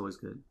you. It's always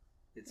good.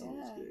 It's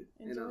always good.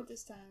 Enjoyed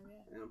this time,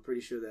 yeah. And I'm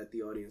pretty sure that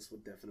the audience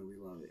would definitely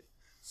love it.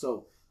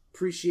 So,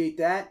 appreciate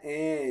that,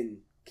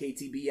 and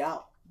KTB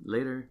out.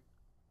 Later.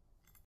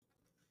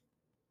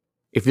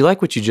 If you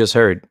like what you just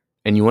heard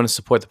and you want to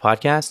support the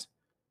podcast,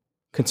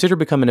 consider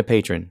becoming a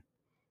patron.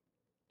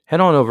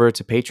 Head on over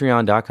to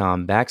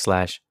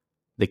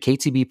patreon.com/the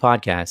KTB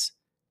Podcast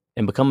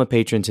and become a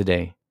patron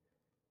today.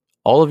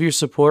 All of your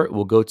support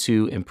will go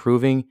to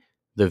improving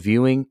the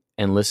viewing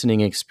and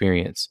listening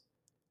experience.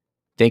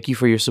 Thank you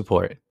for your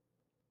support.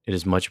 It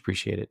is much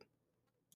appreciated.